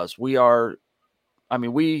 Really does. We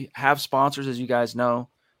have sponsors, as you guys know.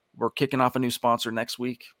 We're kicking off a new sponsor next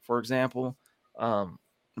week, for example.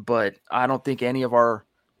 But I don't think any of our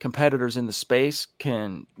competitors in the space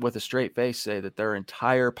can, with a straight face, say that their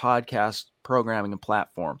entire podcast programming and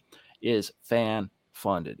platform is fan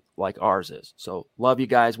funded like ours is. So love you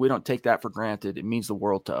guys. We don't take that for granted. It means the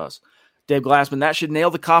world to us. Dave Glassman, that should nail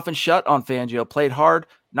the coffin shut on Fangio. Played hard,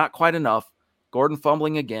 not quite enough. Gordon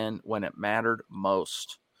fumbling again when it mattered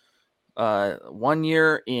most. 1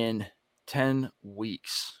 year in 10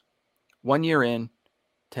 weeks. 1 year in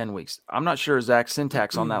 10 weeks. I'm not sure Zach's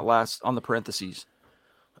syntax on that on the parentheses.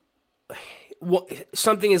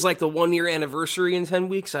 Something is like the 1 year anniversary in 10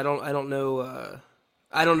 weeks. I don't know.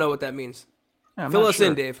 I don't know what that means. Yeah, Fill us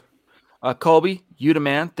in, Dave. Colby, you the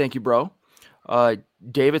man. Thank you, bro.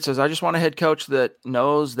 David says, I just want a head coach that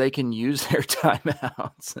knows they can use their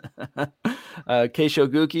timeouts.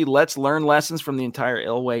 Keisho let's learn lessons from the entire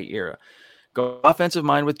Elway era. Go offensive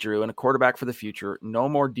mind with Drew and a quarterback for the future. No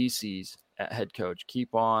more DCs at head coach.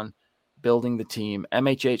 Keep on building the team.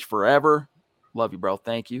 MHH forever. Love you, bro.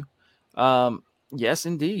 Thank you. Yes,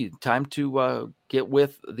 indeed. Time to get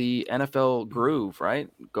with the NFL groove, right?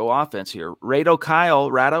 Go offense here. Rado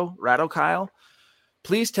Kyle.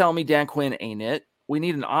 Please tell me Dan Quinn ain't it. We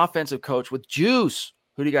need an offensive coach with juice.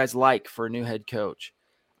 Who do you guys like for a new head coach?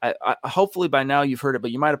 I hopefully by now you've heard it,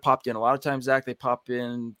 but you might have popped in. A lot of times, Zach, they pop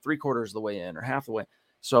in 3/4 of the way in or half the way.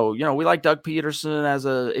 So, we like Doug Peterson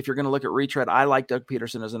if you're going to look at retread, I like Doug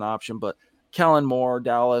Peterson as an option, but Kellen Moore,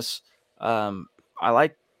 Dallas,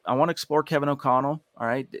 I want to explore Kevin O'Connell, all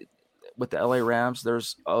right, with the LA Rams.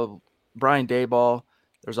 There's Brian Daboll.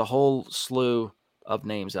 There's a whole slew of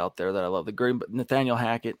names out there that I love. Nathaniel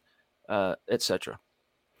Hackett, etc.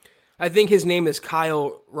 I think his name is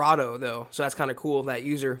Kyle Rado, though, so that's kind of cool, that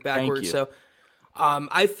user backwards. So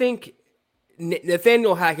I think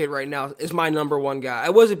Nathaniel Hackett right now is my number one guy. I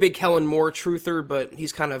was a big Kellen Moore truther, but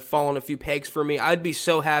he's kind of fallen a few pegs for me. I'd be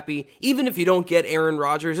so happy, even if you don't get Aaron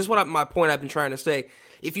Rodgers. This is my point I've been trying to say.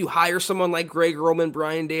 If you hire someone like Greg Roman,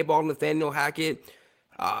 Brian Daboll, Nathaniel Hackett,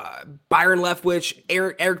 Byron Leftwich,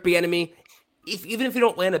 Eric Bieniemy, even if you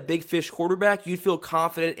don't land a big fish quarterback, you'd feel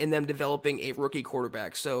confident in them developing a rookie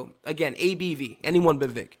quarterback. So, again, ABV, anyone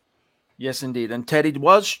but Vic. Yes, indeed. And Teddy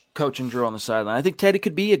was coaching Drew on the sideline. I think Teddy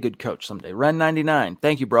could be a good coach someday. Ren99,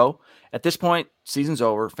 thank you, bro. At this point, season's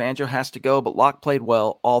over. Fangio has to go, but Locke played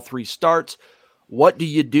well. All 3 starts. What do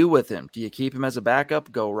you do with him? Do you keep him as a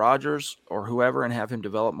backup, go Rodgers or whoever, and have him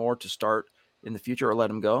develop more to start in the future, or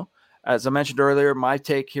let him go? As I mentioned earlier, my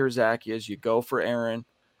take here, Zach, is you go for Aaron,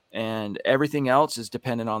 and everything else is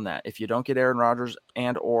dependent on that. If you don't get Aaron Rodgers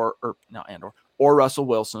or Russell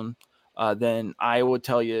Wilson, then I would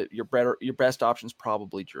tell you your best option is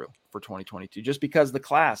probably Drew for 2022, just because the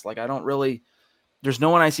class, there's no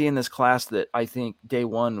one I see in this class that I think day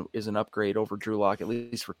one is an upgrade over Drew Lock, at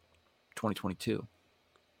least for 2022.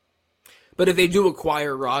 But if they do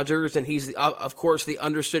acquire Rodgers and he's, of course, the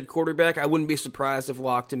understood quarterback, I wouldn't be surprised if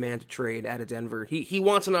Locke demanded a trade out of Denver. He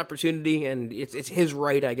wants an opportunity, and it's his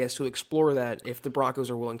right, I guess, to explore that if the Broncos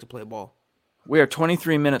are willing to play ball. We are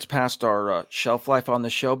 23 minutes past our shelf life on the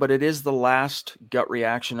show, but it is the last gut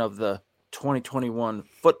reaction of the 2021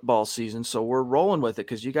 football season, so we're rolling with it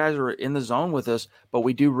because you guys are in the zone with us, but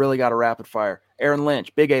we do really got a rapid fire. Aaron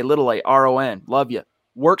Lynch, Big A, Little A, RON, love you.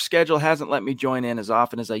 Work schedule hasn't let me join in as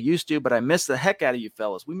often as I used to, but I miss the heck out of you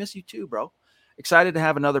fellas. We miss you too, bro. Excited to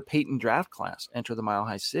have another Peyton draft class enter the Mile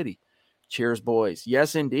High City. Cheers, boys.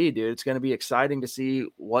 Yes, indeed, dude. It's going to be exciting to see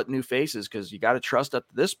what new faces, because you got to trust up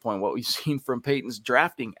to this point what we've seen from Peyton's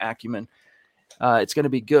drafting acumen. It's going to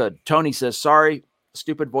be good. Tony says, sorry,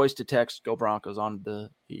 stupid voice to text. Go Broncos on the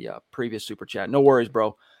previous super chat. No worries,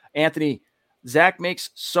 bro. Anthony, Zach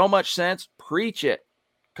makes so much sense. Preach it.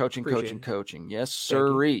 Coaching. Yes,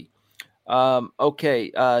 sirree.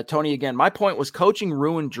 Okay. Tony, again, my point was coaching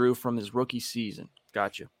ruined Drew from his rookie season.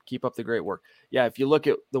 Gotcha. Keep up the great work. Yeah, if you look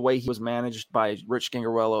at the way he was managed by Rich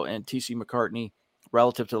Scangarello and T.C. McCartney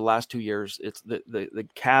relative to the last 2 years, it's the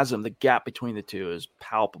chasm, the gap between the two is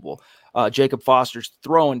palpable. Jacob Foster's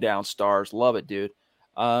throwing down stars. Love it, dude.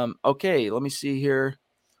 Okay, let me see here.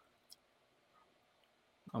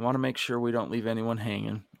 I want to make sure we don't leave anyone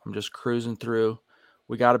hanging. I'm just cruising through.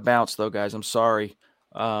 We got to bounce, though, guys. I'm sorry.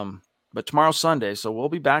 But tomorrow's Sunday, so we'll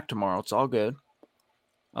be back tomorrow. It's all good.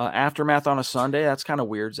 Aftermath on a Sunday, that's kind of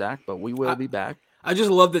weird, Zach, but we will be back. I just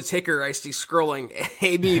love the ticker I see scrolling.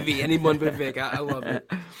 ABV, anyone but Vic. I love it.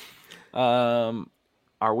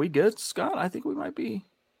 Are we good, Scott? I think we might be.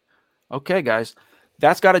 Okay, guys.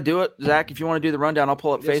 That's got to do it. Zach, if you want to do the rundown, I'll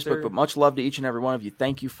pull up Yes, Facebook, sir. but much love to each and every one of you.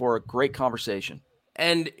 Thank you for a great conversation.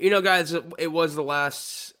 And, guys, it was the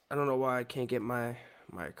last, I don't know why I can't get my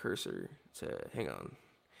cursor to, hang on.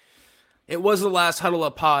 It was the last Huddle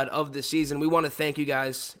Up pod of the season. We want to thank you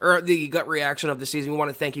guys, or the gut reaction of the season. We want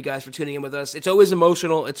to thank you guys for tuning in with us. It's always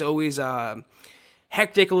emotional. It's always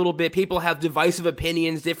hectic a little bit. People have divisive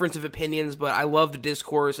opinions, difference of opinions, but I love the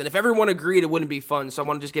discourse. And if everyone agreed, it wouldn't be fun. So I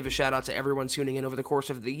want to just give a shout out to everyone tuning in over the course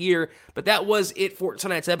of the year. But that was it for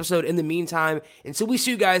tonight's episode. In the meantime, until we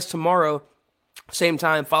see you guys tomorrow, same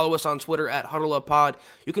time, follow us on Twitter at HuddleUpPod.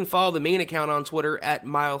 You can follow the main account on Twitter at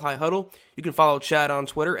Mile High Huddle. You can follow Chad on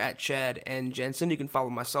Twitter at Chad and Jensen. You can follow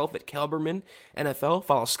myself at Kelberman NFL.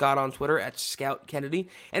 Follow Scott on Twitter at Scout Kennedy.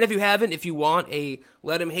 And if you haven't, if you want a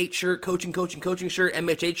Let Him Hate shirt, coaching shirt,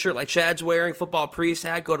 MHH shirt like Chad's wearing, football priest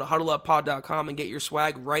hat, go to HuddleUpPod.com and get your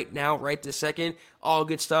swag right now, right this second. All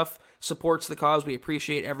good stuff. Supports the cause. We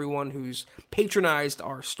appreciate everyone who's patronized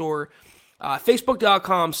our store.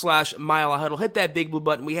 Facebook.com/Mile High Huddle. Hit that big blue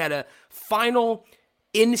button. We had a final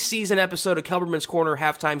in-season episode of Kelberman's Corner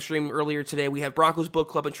halftime stream earlier today. We have Broncos Book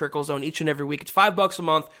Club and Trickle Zone each and every week. It's $5 a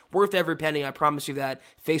month, worth every penny. I promise you that.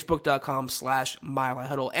 Facebook.com/Mile High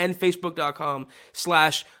Huddle and Facebook.com/Mile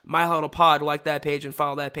High Huddle Pod. Like that page and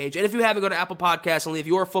follow that page. And if you haven't, go to Apple Podcasts and leave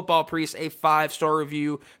your football priest a 5-star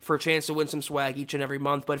review for a chance to win some swag each and every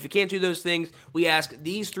month. But if you can't do those things, we ask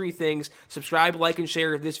these 3 things. Subscribe, like, and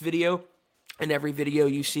share this video. And every video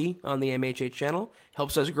you see on the MHH channel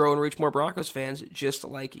helps us grow and reach more Broncos fans just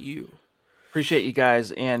like you. Appreciate you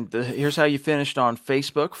guys. And here's how you finished on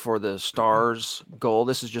Facebook for the Stars goal.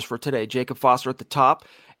 This is just for today. Jacob Foster at the top.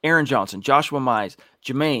 Aaron Johnson, Joshua Mize,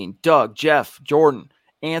 Jermaine, Doug, Jeff, Jordan,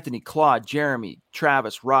 Anthony, Claude, Jeremy,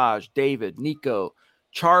 Travis, Raj, David, Nico,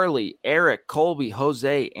 Charlie, Eric, Colby,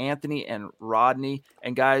 Jose, Anthony, and Rodney.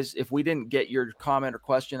 And guys, if we didn't get your comment or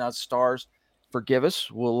question as Stars, forgive us.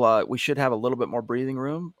 We should have a little bit more breathing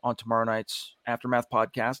room on tomorrow night's Aftermath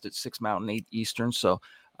podcast at 6 Mountain, 8 Eastern. So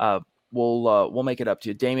we'll make it up to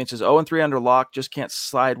you. Damien says 0-3 under lock. Just can't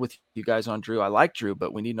slide with you guys on Drew. I like Drew,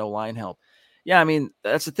 but we need no line help. Yeah, I mean,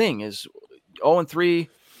 that's the thing is 0-3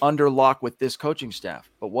 under lock with this coaching staff.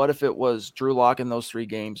 But what if it was Drew Lock in those 3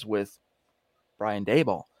 games with Brian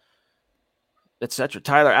Daboll, etc.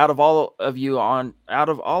 Tyler, out of all of you on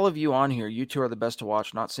here, you 2 are the best to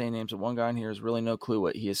watch. Not saying names, but one guy in here has really no clue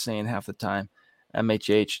what he is saying half the time.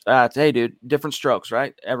 MHH. Hey, dude, different strokes,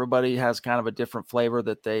 right? Everybody has kind of a different flavor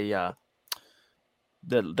that they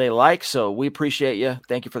like. So we appreciate you.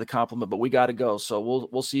 Thank you for the compliment, but we got to go. So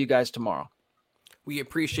we'll see you guys tomorrow. We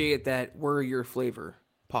appreciate that we're your flavor.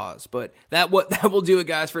 Pause. But that will do it,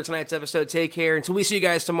 guys, for tonight's episode. Take care until we see you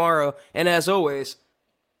guys tomorrow. And as always,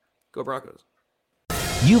 go Broncos.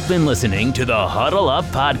 You've been listening to the Huddle Up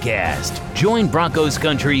Podcast. Join Broncos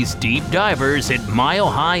Country's deep divers at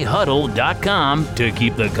milehighhuddle.com to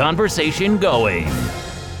keep the conversation going.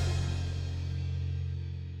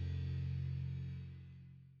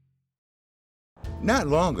 Not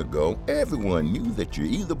long ago, everyone knew that you're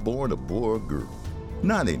either born a boy or girl.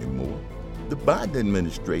 Not anymore. The Biden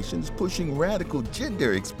administration is pushing radical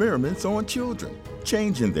gender experiments on children,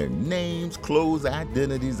 changing their names, clothes,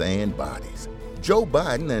 identities, and bodies. Joe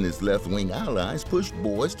Biden and his left-wing allies pushed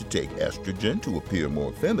boys to take estrogen to appear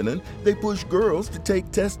more feminine. They pushed girls to take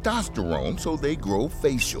testosterone so they grow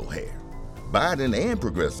facial hair. Biden and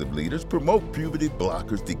progressive leaders promote puberty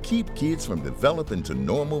blockers to keep kids from developing to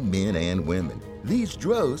normal men and women. These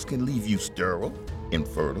drugs can leave you sterile,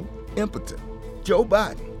 infertile, impotent. Joe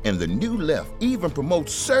Biden and the New Left even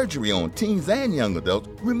promotes surgery on teens and young adults,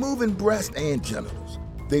 removing breast and genitals.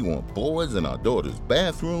 They want boys in our daughters'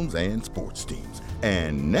 bathrooms and sports teams.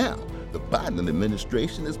 And now, the Biden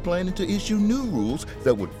administration is planning to issue new rules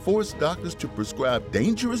that would force doctors to prescribe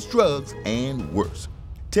dangerous drugs and worse.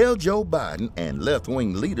 Tell Joe Biden and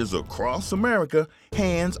left-wing leaders across America,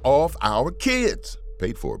 hands off our kids.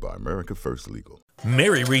 Paid for by America First Legal.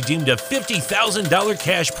 Mary redeemed a $50,000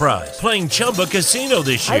 cash prize playing Chumba Casino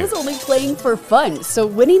this year. I was only playing for fun, so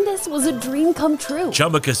winning this was a dream come true.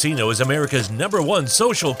 Chumba Casino is America's #1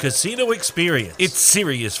 social casino experience. It's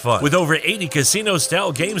serious fun. With over 80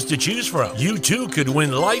 casino-style games to choose from, you too could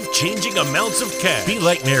win life-changing amounts of cash. Be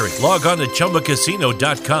like Mary. Log on to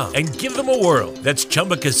ChumbaCasino.com and give them a whirl. That's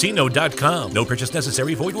ChumbaCasino.com. No purchase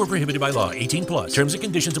necessary. Void or prohibited by law. 18+. Terms and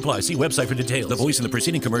conditions apply. See website for details. The voice in the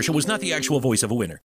preceding commercial was not the actual voice of a winner.